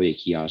probably a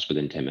kiosk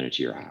within 10 minutes of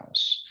your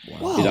house.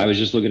 Wow. Because I was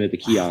just looking at the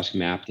kiosk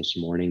map this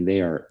morning.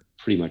 They are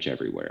pretty much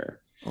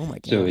everywhere. Oh my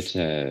gosh. So it's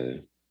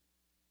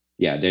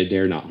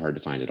they're not hard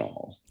to find at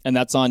all. And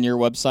that's on your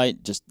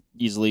website, just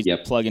easily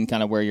plug in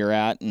kind of where you're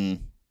at.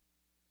 And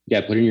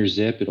yeah, put in your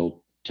zip.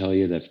 It'll tell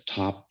you the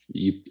top.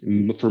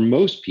 For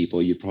most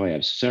people, you probably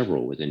have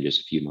several within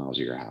just a few miles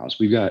of your house.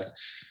 We've got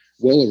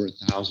well over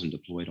 1,000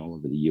 deployed all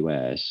over the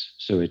U.S.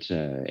 So it's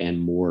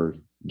and more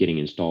getting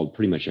installed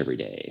pretty much every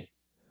day.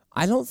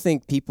 I don't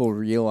think people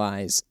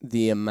realize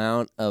the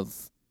amount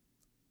of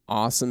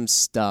awesome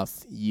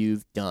stuff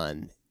you've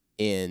done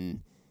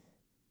in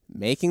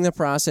making the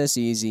process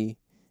easy,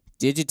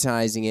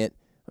 digitizing it.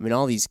 I mean,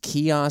 all these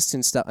kiosks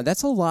and stuff.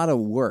 That's a lot of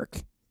work,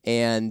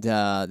 and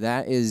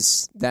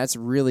that's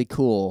really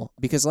cool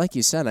because, like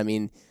you said, I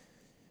mean,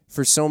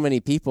 for so many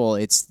people,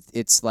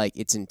 it's like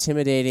it's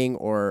intimidating,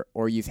 or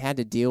you've had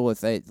to deal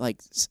with it. Like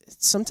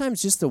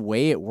sometimes just the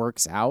way it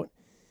works out.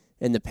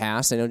 In the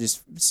past, I know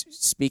just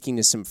speaking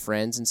to some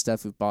friends and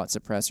stuff who've bought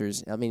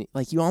suppressors, I mean,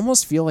 like you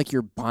almost feel like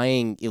you're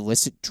buying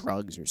illicit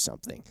drugs or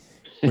something.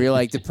 Where you're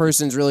like, the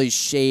person's really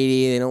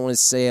shady, they don't want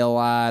to say a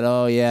lot,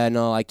 oh yeah,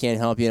 no, I can't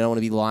help you, I don't want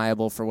to be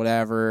liable for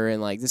whatever,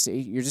 and like this,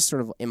 you're just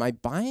sort of, am I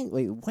buying,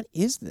 wait, what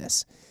is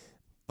this?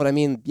 But I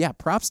mean, yeah,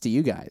 props to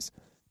you guys.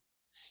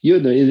 You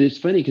know, it's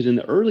funny because in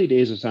the early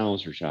days of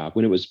Silencer Shop,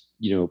 when it was,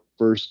 you know,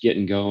 first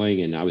getting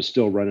going and I was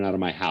still running out of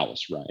my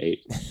house, right?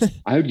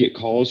 I would get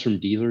calls from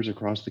dealers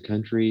across the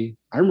country.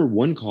 I remember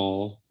one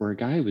call where a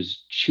guy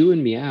was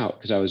chewing me out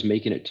because I was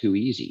making it too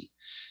easy.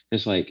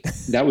 It's like,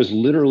 that was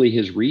literally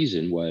his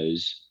reason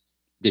was,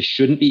 this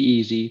shouldn't be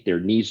easy. There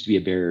needs to be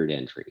a barrier to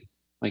entry.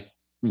 Like,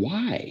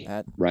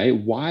 why? Right?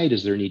 Why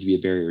does there need to be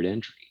a barrier to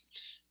entry?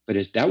 But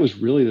that was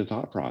really the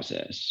thought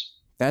process.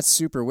 That's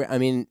super weird. I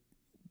mean,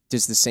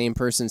 does the same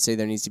person say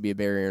there needs to be a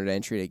barrier to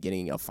entry to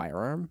getting a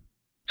firearm?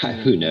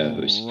 Who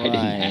knows? Right. I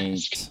didn't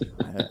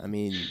ask. I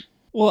mean,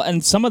 well,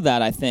 and some of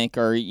that I think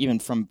are even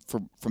from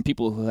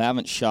people who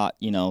haven't shot,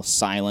 you know,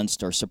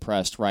 silenced or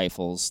suppressed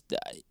rifles.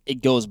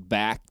 It goes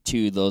back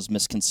to those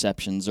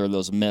misconceptions or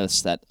those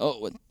myths that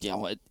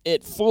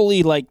it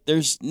fully, like,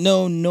 there's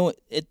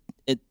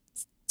it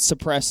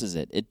suppresses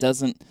it. It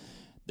doesn't.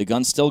 The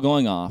gun's still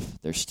going off.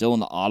 There's still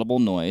an audible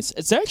noise.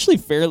 It's actually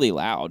fairly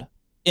loud.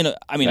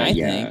 I mean, I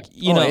think,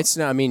 it's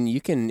not. I mean,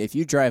 you can, if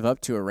you drive up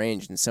to a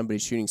range and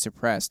somebody's shooting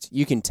suppressed,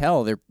 you can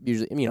tell they're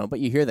usually, but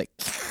you hear the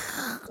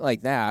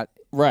like that.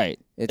 Right.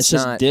 It's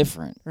just not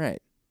different.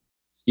 Right.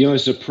 A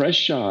suppressed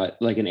shot,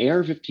 like an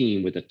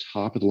AR-15 with a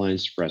top of the line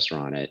suppressor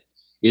on it,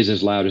 is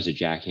as loud as a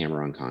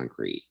jackhammer on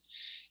concrete.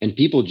 And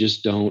people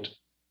just don't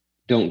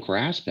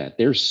grasp that.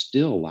 They're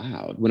still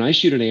loud. When I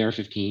shoot an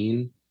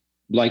AR-15,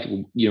 like,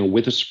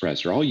 with a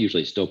suppressor, I'll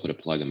usually still put a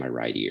plug in my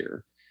right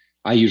ear.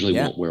 I usually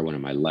won't wear one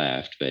in my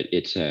left, but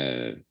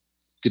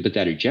but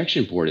that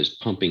ejection port is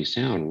pumping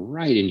sound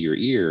right into your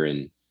ear.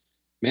 And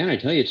man, I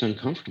tell you, it's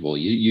uncomfortable.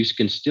 You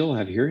can still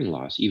have hearing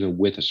loss even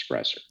with a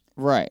suppressor.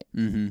 Right.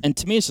 Mm-hmm. And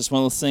to me, it's just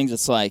one of those things.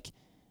 It's like,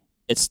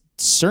 it's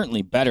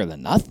certainly better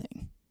than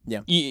nothing.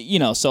 Yeah.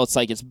 So it's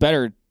like, it's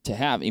better to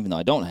have, even though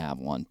I don't have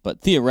one, but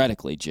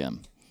theoretically,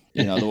 Jim,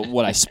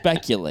 what I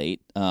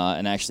speculate,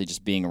 and actually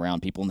just being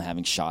around people and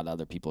having shot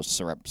other people's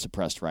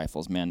suppressed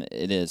rifles, man,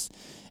 it's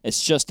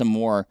just a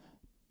more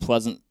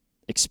pleasant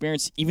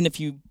experience. Even if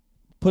you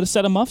put a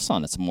set of muffs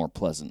on, it's a more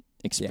pleasant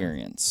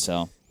experience.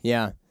 So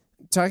yeah,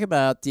 talk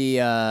about the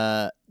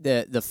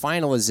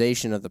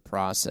finalization of the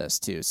process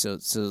too. So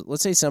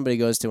let's say somebody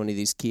goes to one of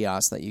these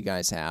kiosks that you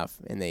guys have,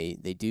 and they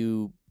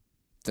do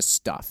the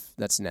stuff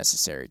that's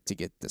necessary to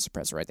get the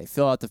suppressor right. They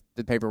fill out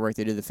the paperwork,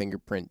 they do the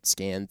fingerprint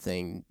scan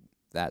thing,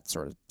 that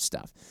sort of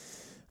stuff.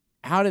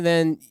 How do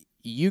then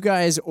you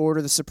guys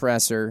order the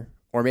suppressor?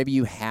 Or maybe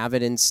you have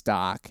it in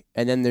stock,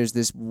 and then there's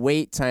this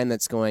wait time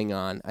that's going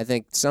on. I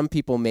think some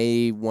people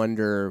may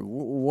wonder,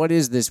 what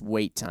is this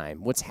wait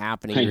time? What's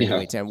happening during the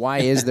wait time?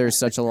 Why is there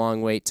such a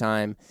long wait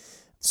time?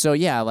 So,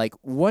 yeah, like,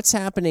 what's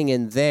happening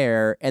in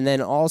there? And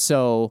then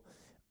also,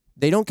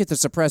 they don't get the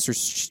suppressor,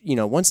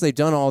 once they've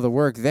done all the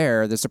work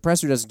there, the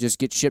suppressor doesn't just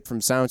get shipped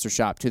from silencer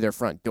shop to their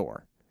front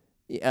door.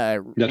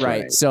 That's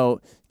right.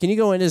 So, can you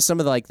go into some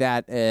of like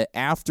that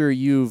after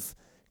you've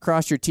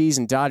crossed your T's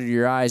and dotted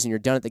your I's and you're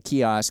done at the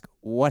kiosk,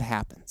 what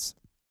happens?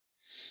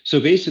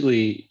 So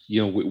basically,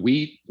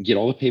 we get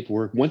all the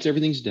paperwork. Once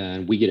everything's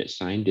done, we get it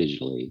signed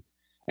digitally.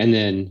 And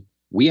then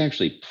we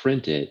actually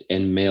print it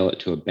and mail it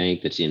to a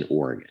bank that's in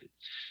Oregon.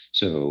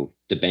 So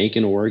the bank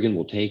in Oregon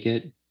will take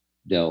it.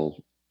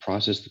 They'll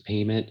process the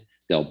payment.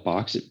 They'll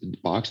box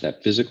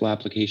that physical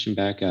application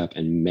back up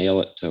and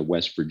mail it to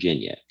West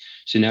Virginia.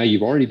 So now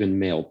you've already been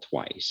mailed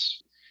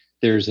twice.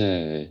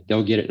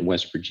 They'll get it in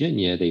West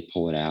Virginia, they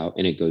pull it out,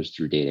 and it goes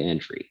through data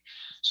entry.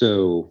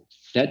 So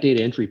that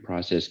data entry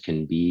process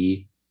can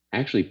be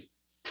actually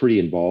pretty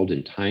involved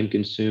and time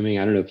consuming.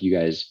 I don't know if you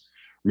guys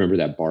remember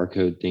that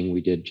barcode thing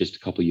we did just a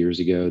couple of years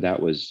ago.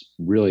 That was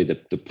really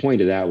the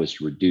point of that was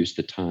to reduce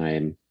the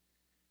time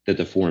that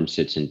the form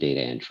sits in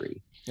data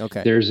entry.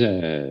 Okay.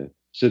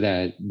 So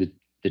that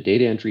the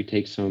data entry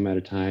takes some amount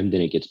of time, then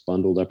it gets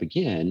bundled up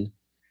again,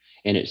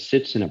 and it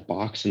sits in a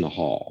box in the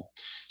hall.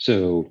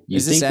 So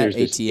you think there's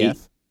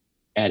ATF?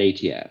 At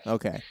ATF.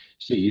 Okay.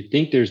 So you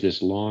think there's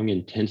this long,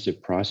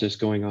 intensive process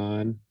going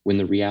on when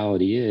the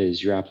reality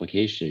is your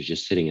application is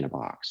just sitting in a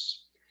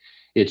box.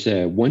 It's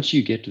once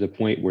you get to the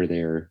point where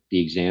the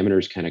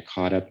examiner's kind of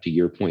caught up to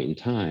your point in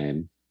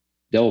time,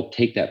 they'll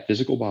take that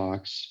physical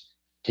box,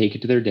 take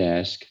it to their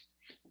desk.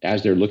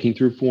 As they're looking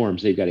through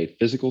forms, they've got a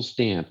physical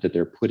stamp that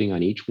they're putting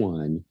on each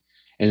one.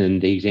 And then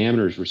the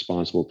examiner is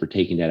responsible for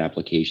taking that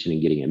application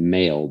and getting it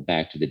mailed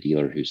back to the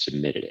dealer who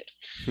submitted it.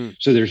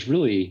 So there's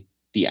really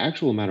the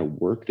actual amount of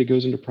work that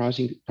goes into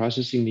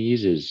processing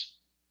these is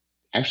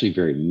actually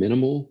very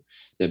minimal.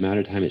 The amount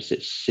of time it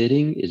sits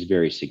sitting is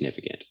very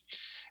significant.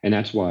 And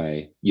that's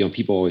why,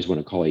 people always want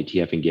to call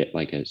ATF and get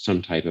like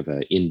some type of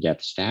an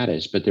in-depth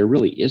status, but there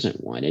really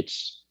isn't one.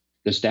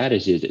 The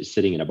status is it's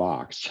sitting in a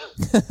box.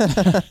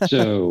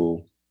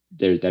 So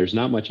there's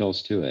not much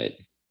else to it.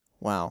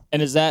 Wow.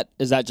 And is that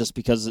just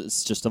because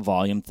it's just a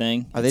volume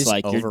thing? Are they it's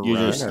just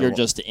like you're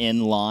just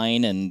in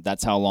line, and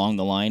that's how long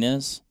the line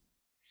is?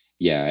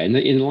 Yeah, and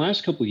in the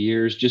last couple of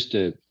years, just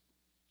to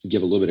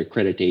give a little bit of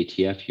credit to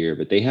ATF here,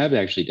 but they have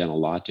actually done a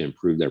lot to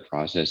improve their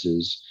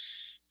processes.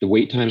 The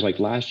wait times, like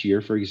last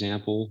year, for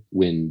example,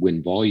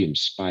 when volume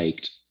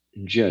spiked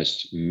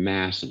just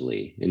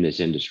massively in this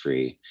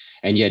industry,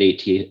 and yet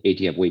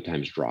ATF wait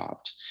times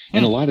dropped.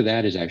 And a lot of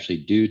that is actually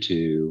due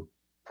to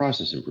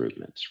process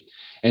improvements.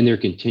 And they're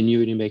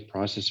continuing to make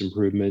process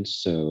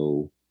improvements.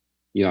 So,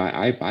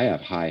 I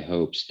have high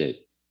hopes that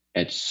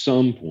at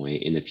some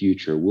point in the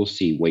future, we'll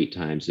see wait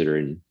times that are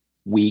in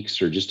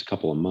weeks or just a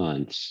couple of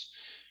months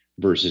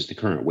versus the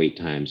current wait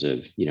times of,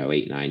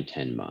 8, 9,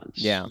 10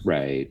 months. Yeah.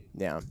 Right.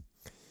 Yeah.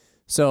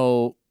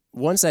 So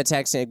once that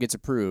tax stamp gets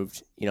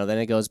approved, then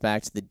it goes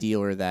back to the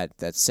dealer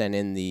that sent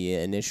in the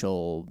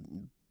initial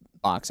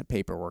box of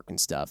paperwork and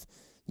stuff.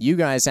 You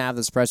guys have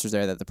the suppressors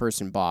there that the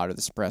person bought, or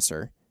the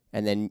suppressor,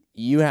 and then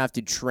you have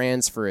to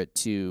transfer it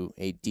to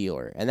a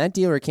dealer. And that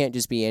dealer can't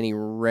just be any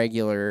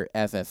regular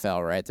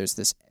FFL, right? There's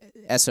this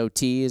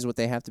SOT is what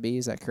they have to be.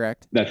 Is that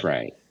correct? That's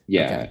right.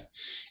 Yeah.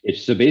 Okay.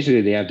 So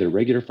basically they have their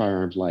regular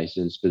firearms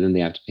license, but then they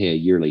have to pay a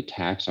yearly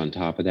tax on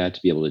top of that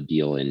to be able to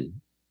deal in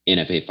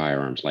NFA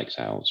firearms like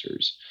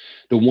silencers.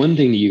 The one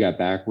thing that you got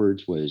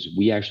backwards was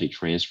we actually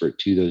transfer it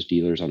to those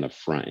dealers on the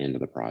front end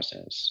of the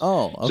process.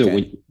 Oh, So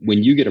okay.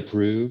 when you get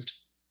approved,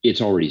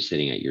 it's already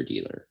sitting at your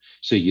dealer.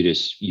 So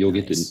you'll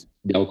get Nice.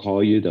 they'll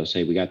call you, they'll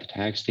say, we got the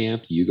tag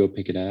stamp, you go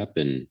pick it up,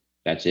 and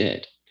that's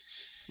it.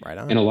 Right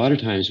on. And a lot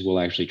of times we'll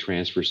actually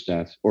transfer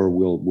stuff, or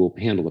we'll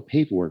handle the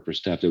paperwork for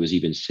stuff that was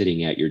even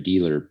sitting at your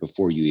dealer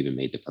before you even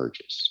made the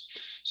purchase.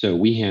 So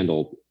we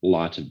handle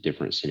lots of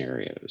different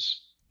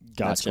scenarios.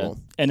 Gotcha. Cool.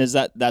 And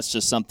that's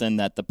just something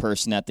that the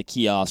person at the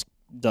kiosk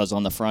does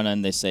on the front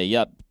end? They say,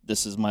 "Yep,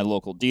 this is my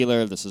local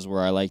dealer. This is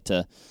where I like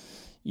to,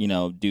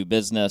 do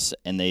business,"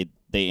 and they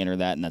enter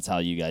that, and that's how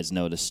you guys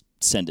know to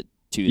send it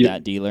to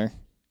that dealer.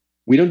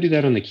 We don't do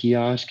that on the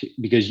kiosk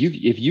because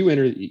if you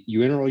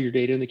enter all your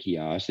data in the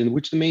kiosk, and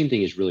which the main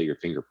thing is really your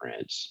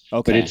fingerprints.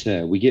 Okay. But it's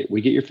we get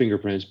your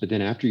fingerprints, but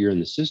then after you're in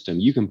the system,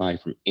 you can buy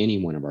from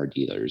any one of our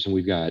dealers, and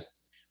we've got,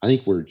 I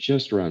think we're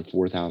just around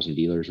 4,000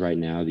 dealers right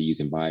now that you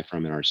can buy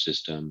from in our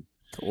system.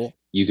 Cool.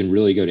 You can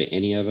really go to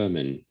any of them,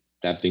 and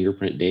that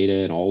fingerprint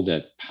data and all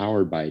that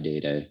powered by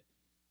data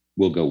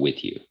will go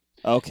with you.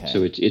 Okay.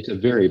 So it's a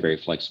very, very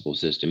flexible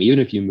system. Even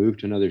if you move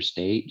to another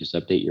state, just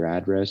update your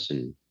address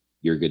and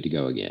you're good to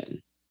go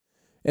again.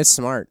 It's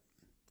smart.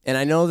 And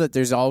I know that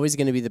there's always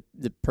going to be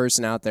the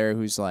person out there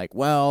who's like,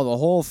 well, the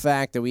whole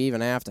fact that we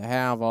even have to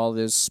have all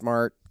this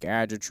smart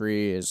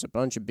gadgetry is a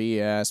bunch of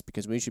BS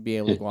because we should be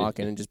able to walk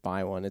in and just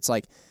buy one. It's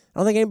like, I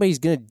don't think anybody's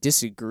going to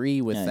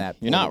disagree with that.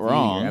 You're not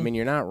wrong. I mean,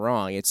 you're not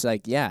wrong. It's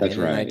like, yeah, That's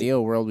in right. an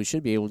ideal world, we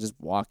should be able to just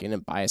walk in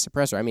and buy a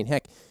suppressor. I mean,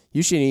 heck,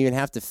 you shouldn't even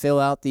have to fill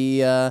out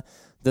the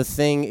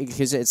thing,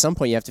 because at some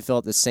point you have to fill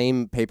out the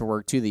same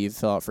paperwork too that you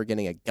fill out for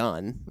getting a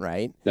gun,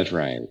 right? That's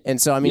right. And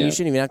so, I mean, Yeah. you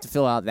shouldn't even have to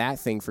fill out that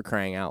thing for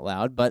crying out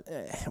loud, but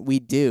we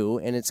do,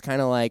 and it's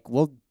kind of like,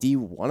 well, do you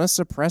want a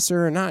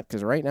suppressor or not?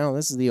 Because right now,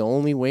 this is the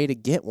only way to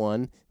get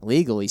one,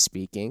 legally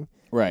speaking.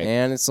 Right.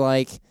 And it's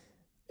like,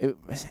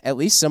 at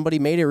least somebody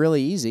made it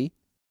really easy.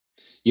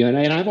 Yeah,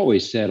 and I've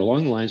always said,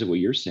 along the lines of what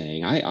you're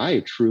saying, I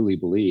truly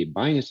believe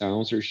buying a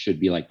silencer should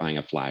be like buying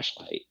a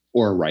flashlight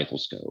or a rifle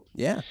scope.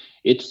 Yeah.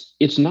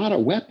 It's not a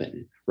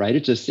weapon, right?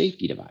 It's a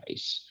safety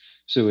device.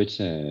 So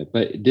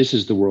but this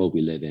is the world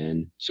we live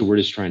in. So we're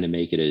just trying to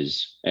make it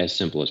as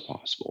simple as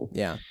possible.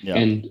 Yeah.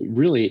 And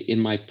really, in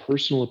my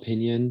personal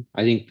opinion,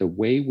 I think the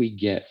way we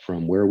get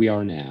from where we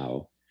are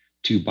now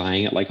to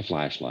buying it like a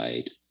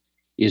flashlight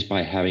is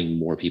by having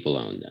more people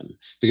own them.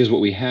 Because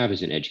what we have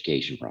is an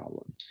education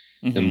problem.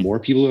 Mm-hmm. The more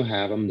people who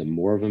have them, the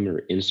more of them are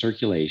in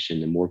circulation,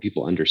 the more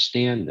people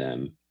understand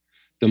them,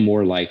 the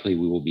more likely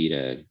we will be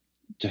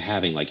to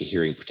having like a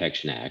Hearing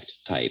Protection Act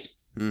type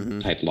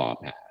law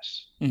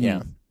pass. Mm-hmm.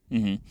 Yeah.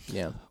 Mm-hmm.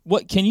 Yeah.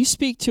 What can you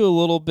speak to a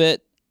little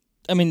bit?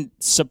 I mean,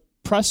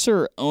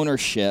 suppressor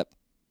ownership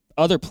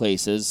other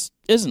places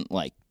isn't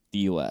like the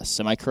U.S.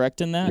 Am I correct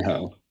in that?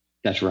 No,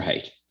 that's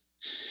right.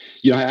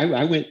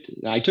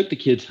 I took the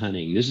kids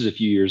hunting. This is a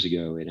few years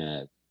ago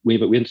we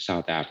went to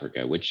South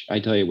Africa, which I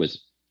tell you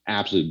was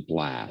absolute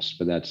blast,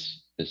 but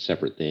that's a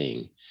separate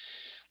thing.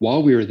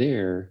 While we were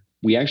there,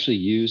 we actually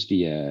used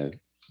the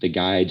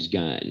guide's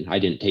gun. I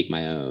didn't take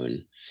my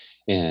own,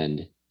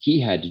 and he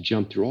had to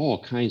jump through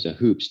all kinds of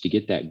hoops to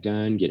get that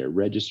gun, get it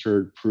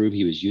registered, prove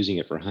he was using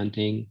it for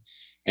hunting.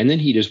 And then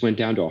he just went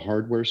down to a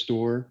hardware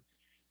store,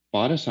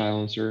 bought a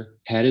silencer,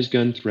 had his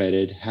gun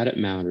threaded, had it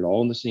mounted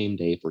all in the same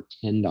day for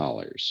 $10.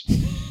 I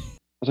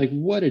was like,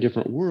 what a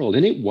different world.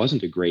 And it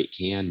wasn't a great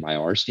can by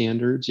our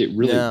standards. It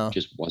really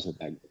just wasn't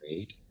that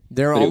great.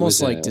 They're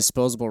almost like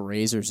disposable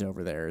razors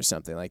over there or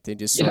something. Like they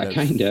just sort of,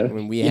 kind of. I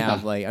mean, we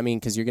have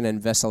because you're going to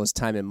invest all this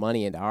time and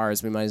money into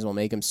ours, we might as well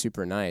make them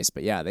super nice.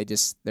 But yeah,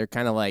 they're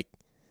kind of like,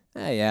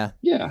 yeah.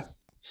 Yeah.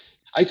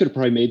 I could have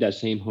probably made that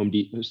same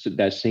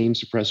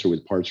suppressor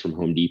with parts from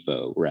Home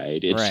Depot,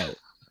 right? Right.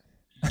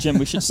 Jim,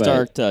 we should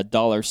start a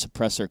dollar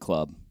suppressor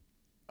club.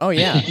 Oh,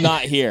 yeah.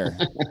 Not here.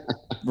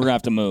 We're going to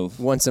have to move.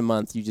 Once a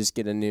month, you just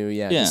get a new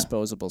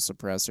disposable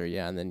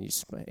suppressor, and then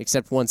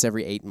except once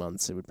every 8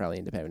 months, it would probably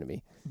end up having to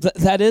be.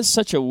 That is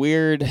such a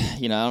weird,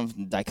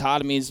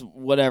 dichotomies,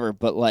 whatever,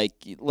 but like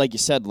you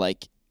said,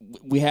 like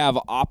we have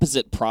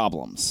opposite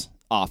problems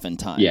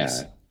oftentimes. Yeah.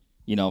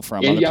 I'll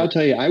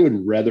tell you, I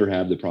would rather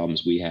have the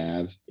problems we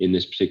have in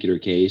this particular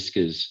case,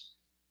 because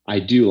I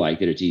do like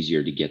that it's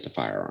easier to get the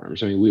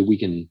firearms. I mean, we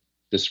can,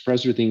 the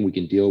suppressor thing we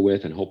can deal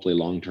with and hopefully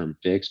long-term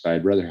fix, but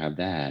I'd rather have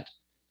that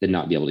than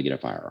not be able to get a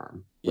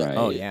firearm. Right.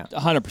 Oh yeah,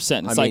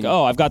 100%. It's like,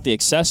 I've got the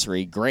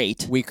accessory.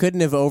 Great. We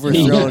couldn't have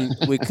overthrown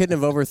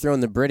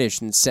the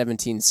British in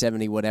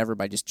 1770 whatever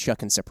by just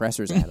chucking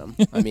suppressors at them.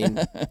 I mean,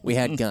 we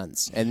had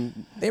guns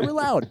and they were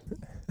loud.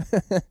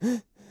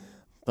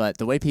 But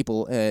the way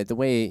people,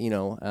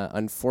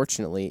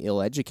 unfortunately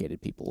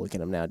ill-educated people look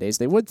at them nowadays,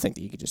 they would think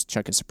that you could just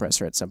chuck a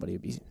suppressor at somebody.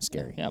 It'd be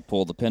scary. Yeah,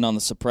 pull the pin on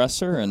the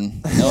suppressor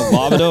and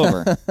lob it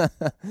over.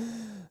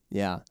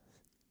 Yeah.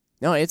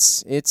 No,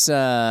 it's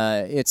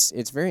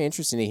very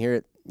interesting to hear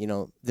it,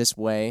 this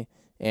way,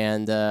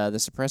 and the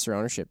suppressor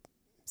ownership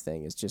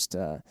thing is just,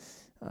 I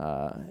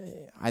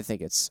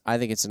think it's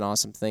an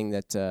awesome thing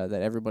that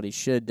everybody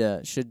should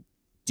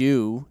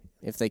do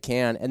if they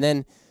can. And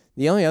then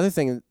the only other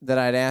thing that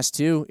I'd ask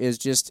too is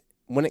just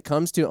when it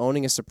comes to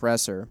owning a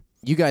suppressor,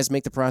 you guys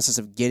make the process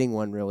of getting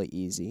one really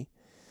easy.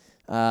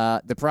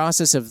 The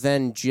process of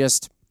then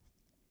just,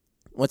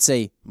 let's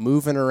say,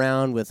 moving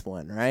around with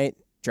one, right?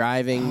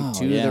 Driving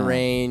to the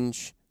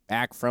range,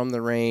 back from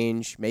the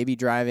range, maybe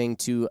driving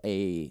to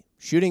a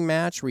shooting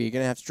match where you're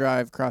going to have to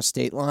drive across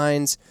state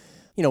lines.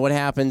 You know, what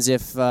happens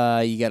if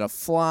you got to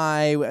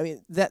fly? I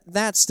mean,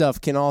 that stuff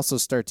can also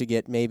start to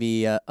get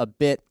maybe a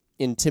bit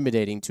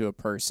intimidating to a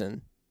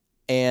person.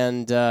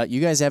 And you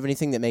guys have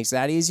anything that makes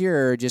that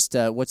easier, or just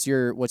what's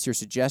your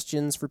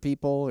suggestions for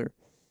people? Or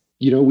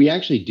We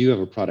actually do have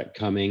a product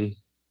coming,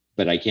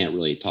 but I can't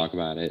really talk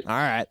about it. All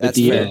right, that's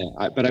fair.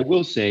 But I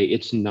will say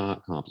it's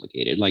not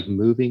complicated. Like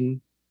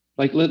moving,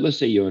 like let's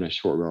say you own a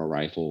short barrel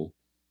rifle.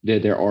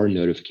 There are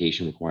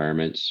notification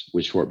requirements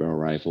with short barrel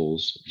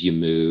rifles if you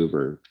move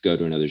or go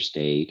to another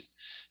state.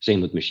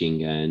 Same with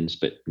machine guns,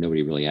 but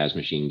nobody really has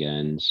machine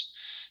guns.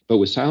 But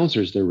with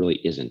silencers, there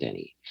really isn't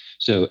any.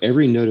 So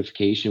every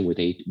notification with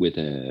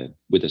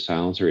a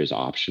silencer is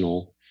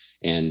optional.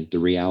 And the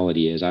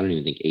reality is, I don't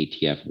even think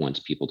ATF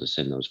wants people to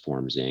send those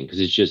forms in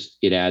because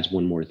it adds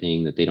one more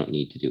thing that they don't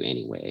need to do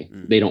anyway.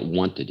 They don't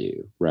want to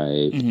do,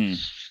 right?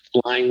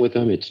 Flying with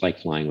them, it's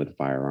like flying with a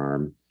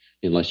firearm,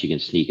 unless you can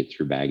sneak it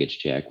through baggage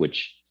check,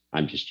 which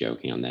I'm just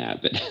joking on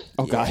that. But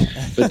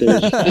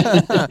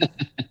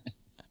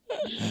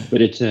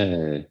but it's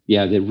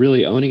they're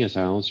really owning a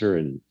silencer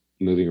and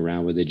moving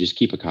around with it. Just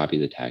keep a copy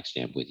of the tax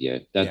stamp with you.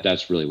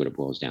 That's really what it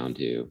boils down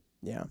to.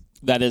 Yeah.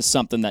 That is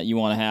something that you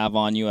want to have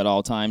on you at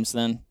all times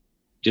then?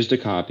 Just a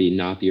copy,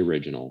 not the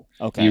original.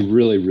 Okay. You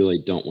really,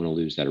 really don't want to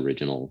lose that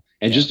original.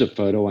 And just a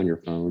photo on your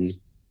phone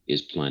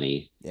is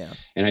plenty. Yeah.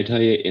 And I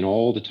tell you, in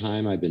all the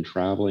time I've been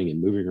traveling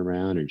and moving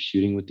around and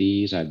shooting with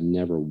these, I've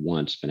never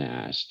once been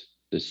asked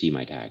to see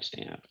my tax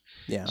stamp.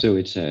 Yeah. So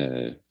it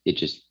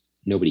just,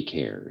 nobody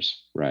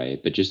cares,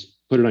 right? But just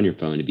put it on your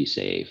phone to be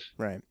safe.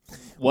 Right.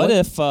 What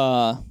if,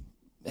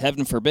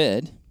 heaven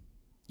forbid,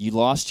 you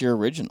lost your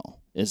original?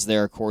 Is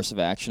there a course of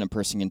action a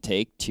person can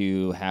take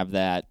to have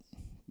that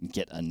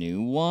get a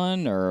new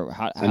one, or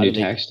how a new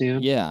tax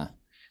stamp? Yeah.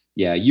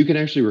 Yeah, you can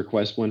actually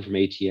request one from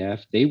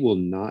ATF. They will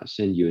not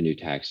send you a new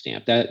tax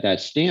stamp.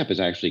 That stamp is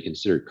actually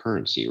considered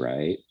currency,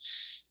 right?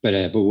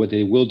 But what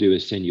they will do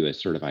is send you a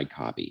certified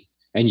copy,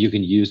 and you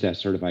can use that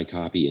certified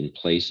copy in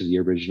place of the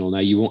original. Now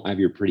you won't have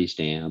your pretty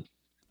stamp,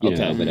 you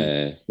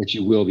know, but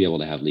you will be able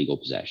to have legal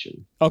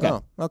possession. Okay.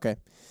 Oh, okay.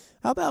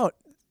 How about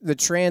the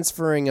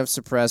transferring of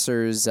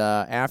suppressors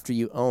after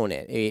you own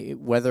it,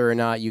 whether or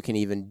not you can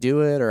even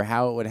do it or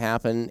how it would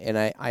happen? And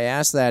I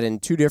ask that in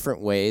two different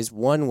ways.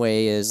 One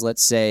way is,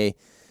 let's say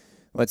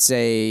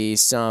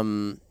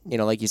some,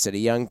 like you said, a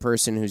young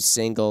person who's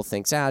single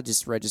thinks,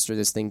 just register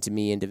this thing to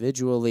me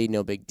individually,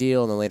 no big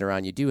deal. And then later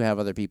on you do have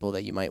other people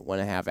that you might want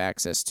to have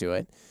access to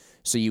it.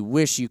 So you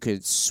wish you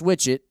could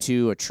switch it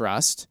to a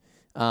trust.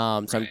 So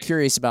I'm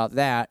curious about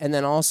that. And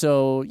then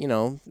also,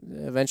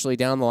 eventually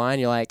down the line,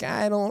 you're like,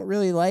 I don't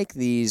really like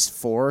these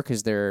 4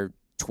 because they're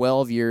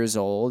 12 years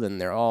old and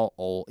they're all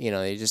old.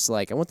 They just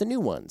I want the new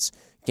ones.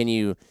 Can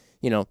you,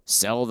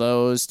 sell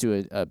those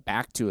to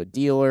back to a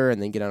dealer and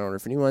then get on order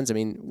for new ones? I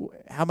mean,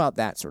 how about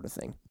that sort of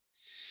thing?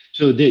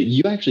 So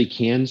you actually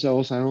can sell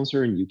a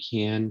silencer and you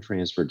can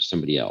transfer it to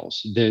somebody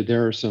else.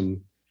 There are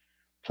some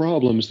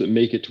problems that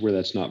make it to where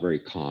that's not very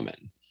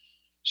common.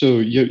 So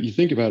you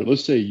think about it.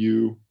 Let's say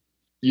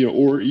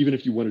or even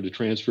if you wanted to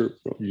transfer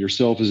from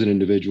yourself as an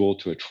individual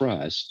to a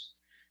trust,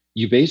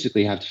 you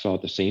basically have to fill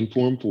out the same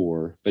Form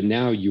 4, but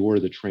now you're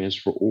the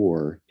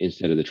transferor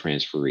instead of the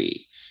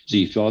transferee. So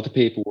you fill out the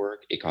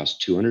paperwork. It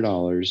costs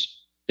 $200.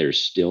 There's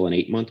still an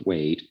 8-month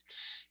wait.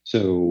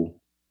 So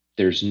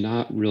there's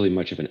not really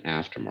much of an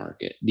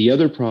aftermarket. The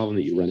other problem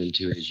that you run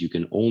into is if you're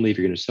going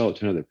to sell it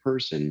to another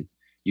person,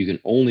 you can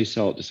only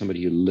sell it to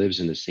somebody who lives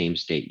in the same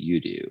state you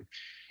do.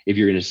 If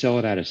you're going to sell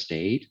it out of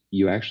state,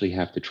 you actually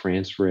have to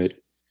transfer it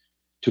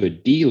to a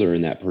dealer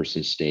in that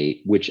person's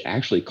state, which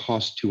actually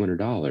costs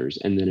 $200,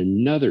 and then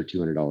another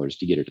 $200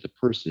 to get it to the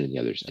person in the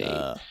other state.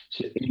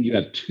 So you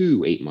have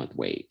 2 8-month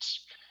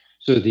waits.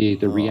 So the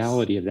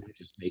reality of that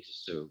just makes it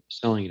so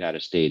selling it out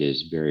of state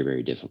is very,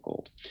 very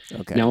difficult.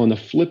 Okay. Now, on the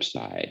flip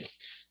side,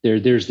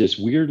 there's this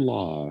weird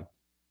law.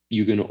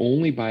 You can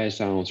only buy a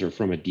silencer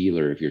from a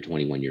dealer if you're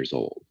 21 years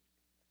old,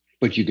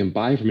 but you can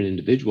buy from an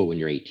individual when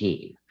you're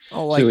 18.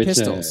 Oh, like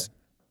pistols,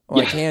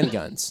 like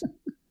handguns.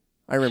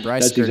 I remember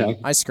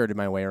I skirted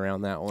my way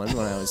around that one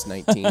when I was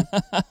 19.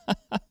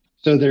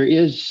 So there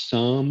is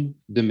some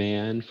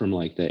demand from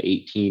like the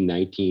 18,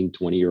 19,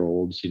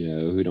 20-year-olds,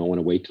 who don't want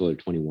to wait till they're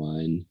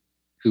 21,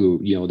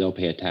 who, they'll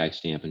pay a tax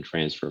stamp and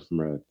transfer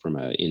from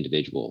a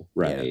individual,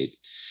 right? Yeah.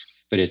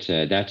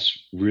 But that's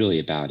really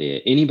about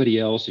it. Anybody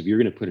else, if you're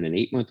going to put in an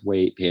 8-month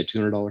wait, pay a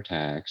 $200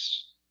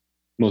 tax,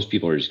 most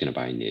people are just going to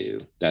buy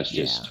new. That's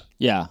just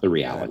the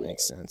reality. That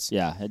makes sense.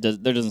 Yeah,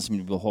 there doesn't seem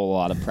to be a whole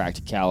lot of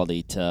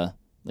practicality to,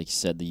 like you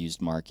said, the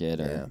used market.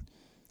 Or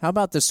How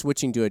about the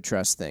switching to a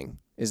trust thing?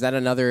 Is that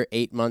another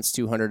 8 months,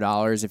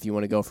 $200 if you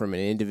want to go from an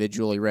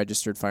individually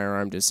registered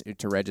firearm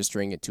to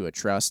registering it to a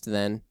trust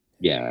then?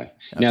 Yeah.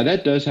 Okay. Now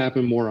that does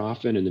happen more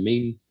often, and the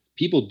main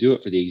people do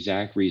it for the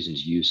exact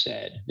reasons you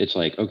said. It's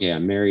like, okay,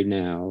 I'm married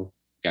now,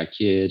 got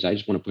kids, I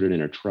just want to put it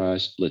in a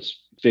trust. Let's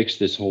fix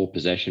this whole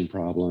possession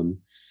problem.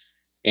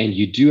 And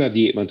you do have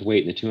the 8-month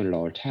wait and the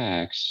 $200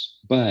 tax,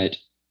 but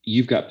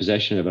you've got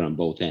possession of it on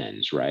both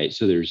ends, right?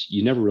 So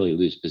you never really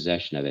lose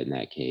possession of it in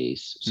that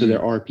case. So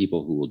there are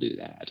people who will do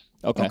that.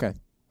 Okay.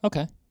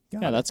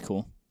 Yeah, that's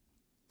cool.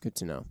 Good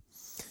to know.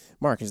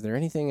 Mark, is there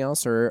anything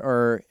else,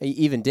 or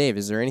even Dave,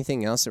 is there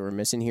anything else that we're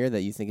missing here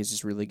that you think is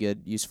just really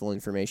good, useful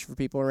information for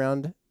people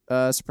around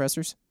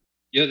suppressors?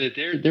 Yeah,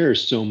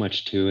 there's so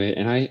much to it.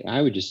 And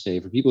I would just say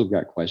for people who've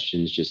got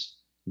questions, just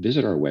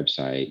visit our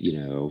website,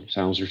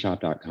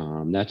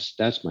 silencershop.com.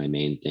 That's my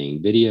main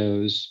thing.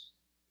 Videos,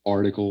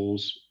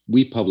 articles.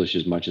 We publish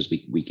as much as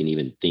we can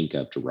even think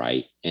of to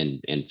write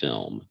and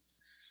film.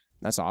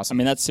 That's awesome. I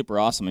mean, that's super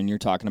awesome. And you're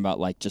talking about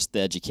like just the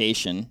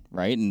education,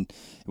 right? And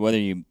whether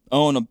you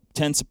own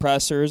 10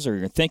 suppressors or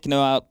you're thinking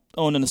about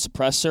owning a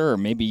suppressor, or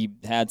maybe you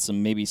had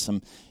some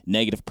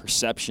negative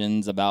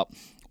perceptions about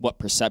what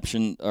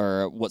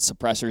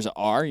suppressors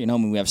are. I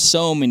mean, we have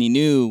so many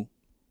new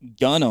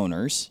gun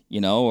owners,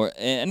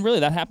 and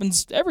really that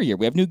happens every year.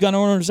 We have new gun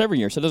owners every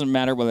year, so it doesn't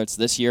matter whether it's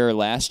this year or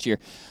last year.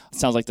 It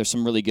sounds like there's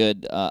some really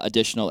good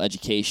additional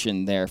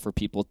education there for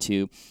people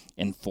to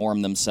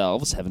inform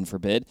themselves, heaven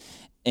forbid,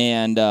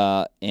 and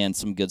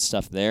some good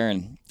stuff there.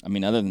 And I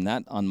mean, other than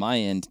that, on my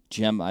end,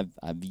 Jim, I've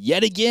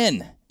yet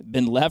again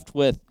been left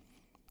with,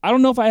 I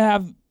don't know if I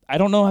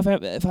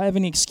have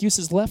any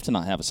excuses left to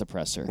not have a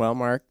suppressor. Well,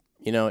 Mark,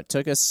 it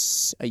took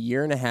us a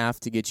year and a half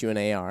to get you an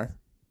AR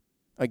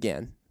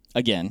again.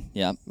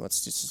 Yeah.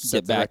 Let's just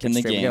get back in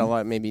the game. We got a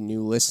lot, maybe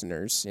new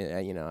listeners,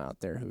 out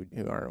there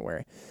who aren't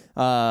aware.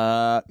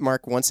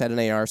 Mark once had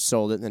an AR,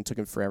 sold it, and then took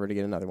him forever to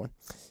get another one.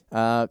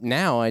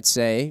 Now I'd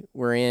say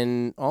we're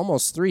in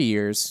almost 3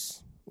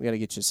 years. We got to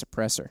get you a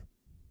suppressor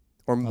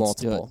or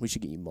multiple. We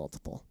should get you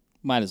multiple.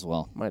 Might as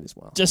well.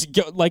 Just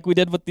go like we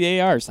did with the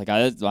ARs. Like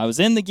I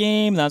was in the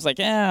game, and I was like,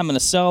 I'm going to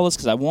sell this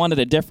because I wanted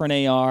a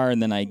different AR,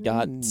 and then I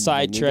got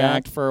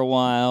sidetracked for a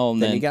while.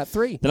 And then you got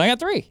 3. Then I got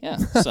 3, yeah.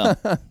 So.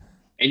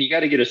 And you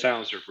got to get a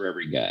silencer for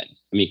every gun.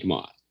 I mean, come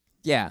on.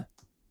 Yeah.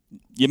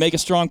 You make a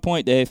strong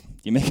point, Dave.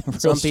 You make a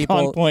real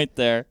strong point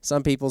there.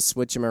 Some people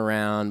switch them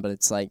around, but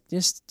it's like,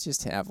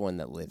 just have one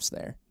that lives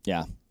there.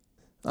 Yeah.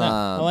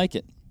 I like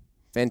it.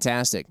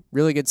 Fantastic.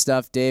 Really good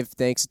stuff. Dave,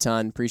 thanks a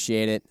ton.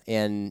 Appreciate it.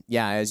 And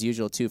yeah, as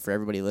usual, too, for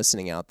everybody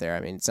listening out there, I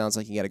mean, it sounds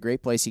like you got a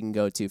great place you can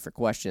go to for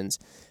questions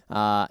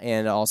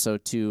and also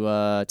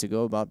to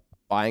go about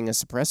buying a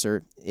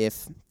suppressor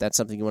if that's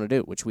something you want to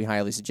do, which we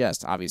highly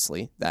suggest,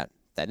 obviously, that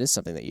is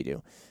something that you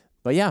do.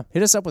 But yeah,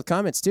 hit us up with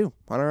comments too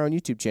on our own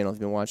YouTube channel if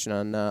you've been watching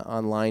on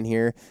online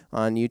here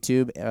on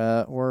YouTube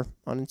or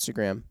on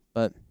Instagram.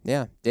 But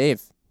yeah,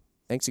 Dave,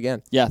 thanks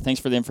again. Yeah,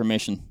 thanks for the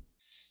information.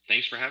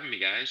 Thanks for having me,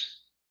 guys.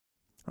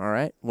 All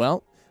right.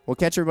 Well, we'll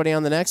catch everybody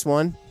on the next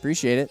one.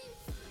 Appreciate it.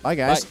 Bye,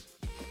 guys. Bye.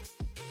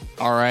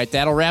 All right,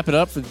 that'll wrap it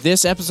up for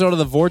this episode of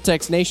the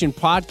Vortex Nation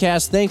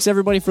podcast. Thanks,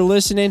 everybody, for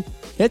listening.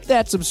 Hit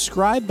that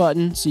subscribe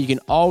button so you can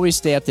always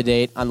stay up to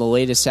date on the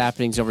latest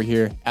happenings over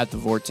here at the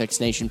Vortex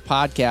Nation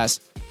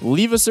podcast.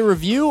 Leave us a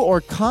review or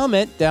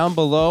comment down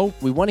below.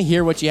 We want to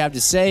hear what you have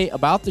to say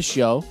about the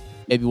show,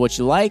 maybe what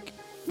you like,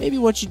 maybe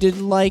what you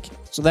didn't like,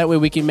 so that way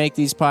we can make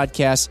these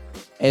podcasts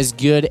as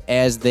good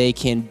as they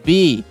can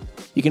be.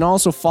 You can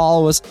also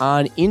follow us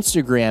on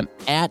Instagram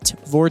at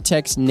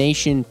Vortex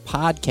Nation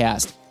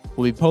Podcast.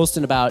 We'll be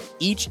posting about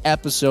each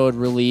episode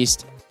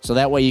released, so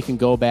that way you can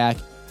go back,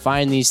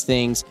 find these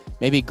things,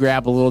 maybe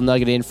grab a little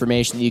nugget of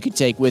information that you can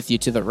take with you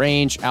to the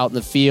range, out in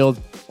the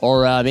field,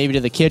 or maybe to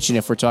the kitchen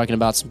if we're talking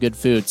about some good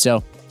food.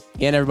 So,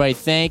 again, everybody,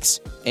 thanks,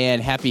 and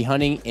happy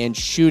hunting and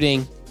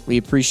shooting. We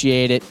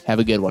appreciate it. Have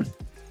a good one.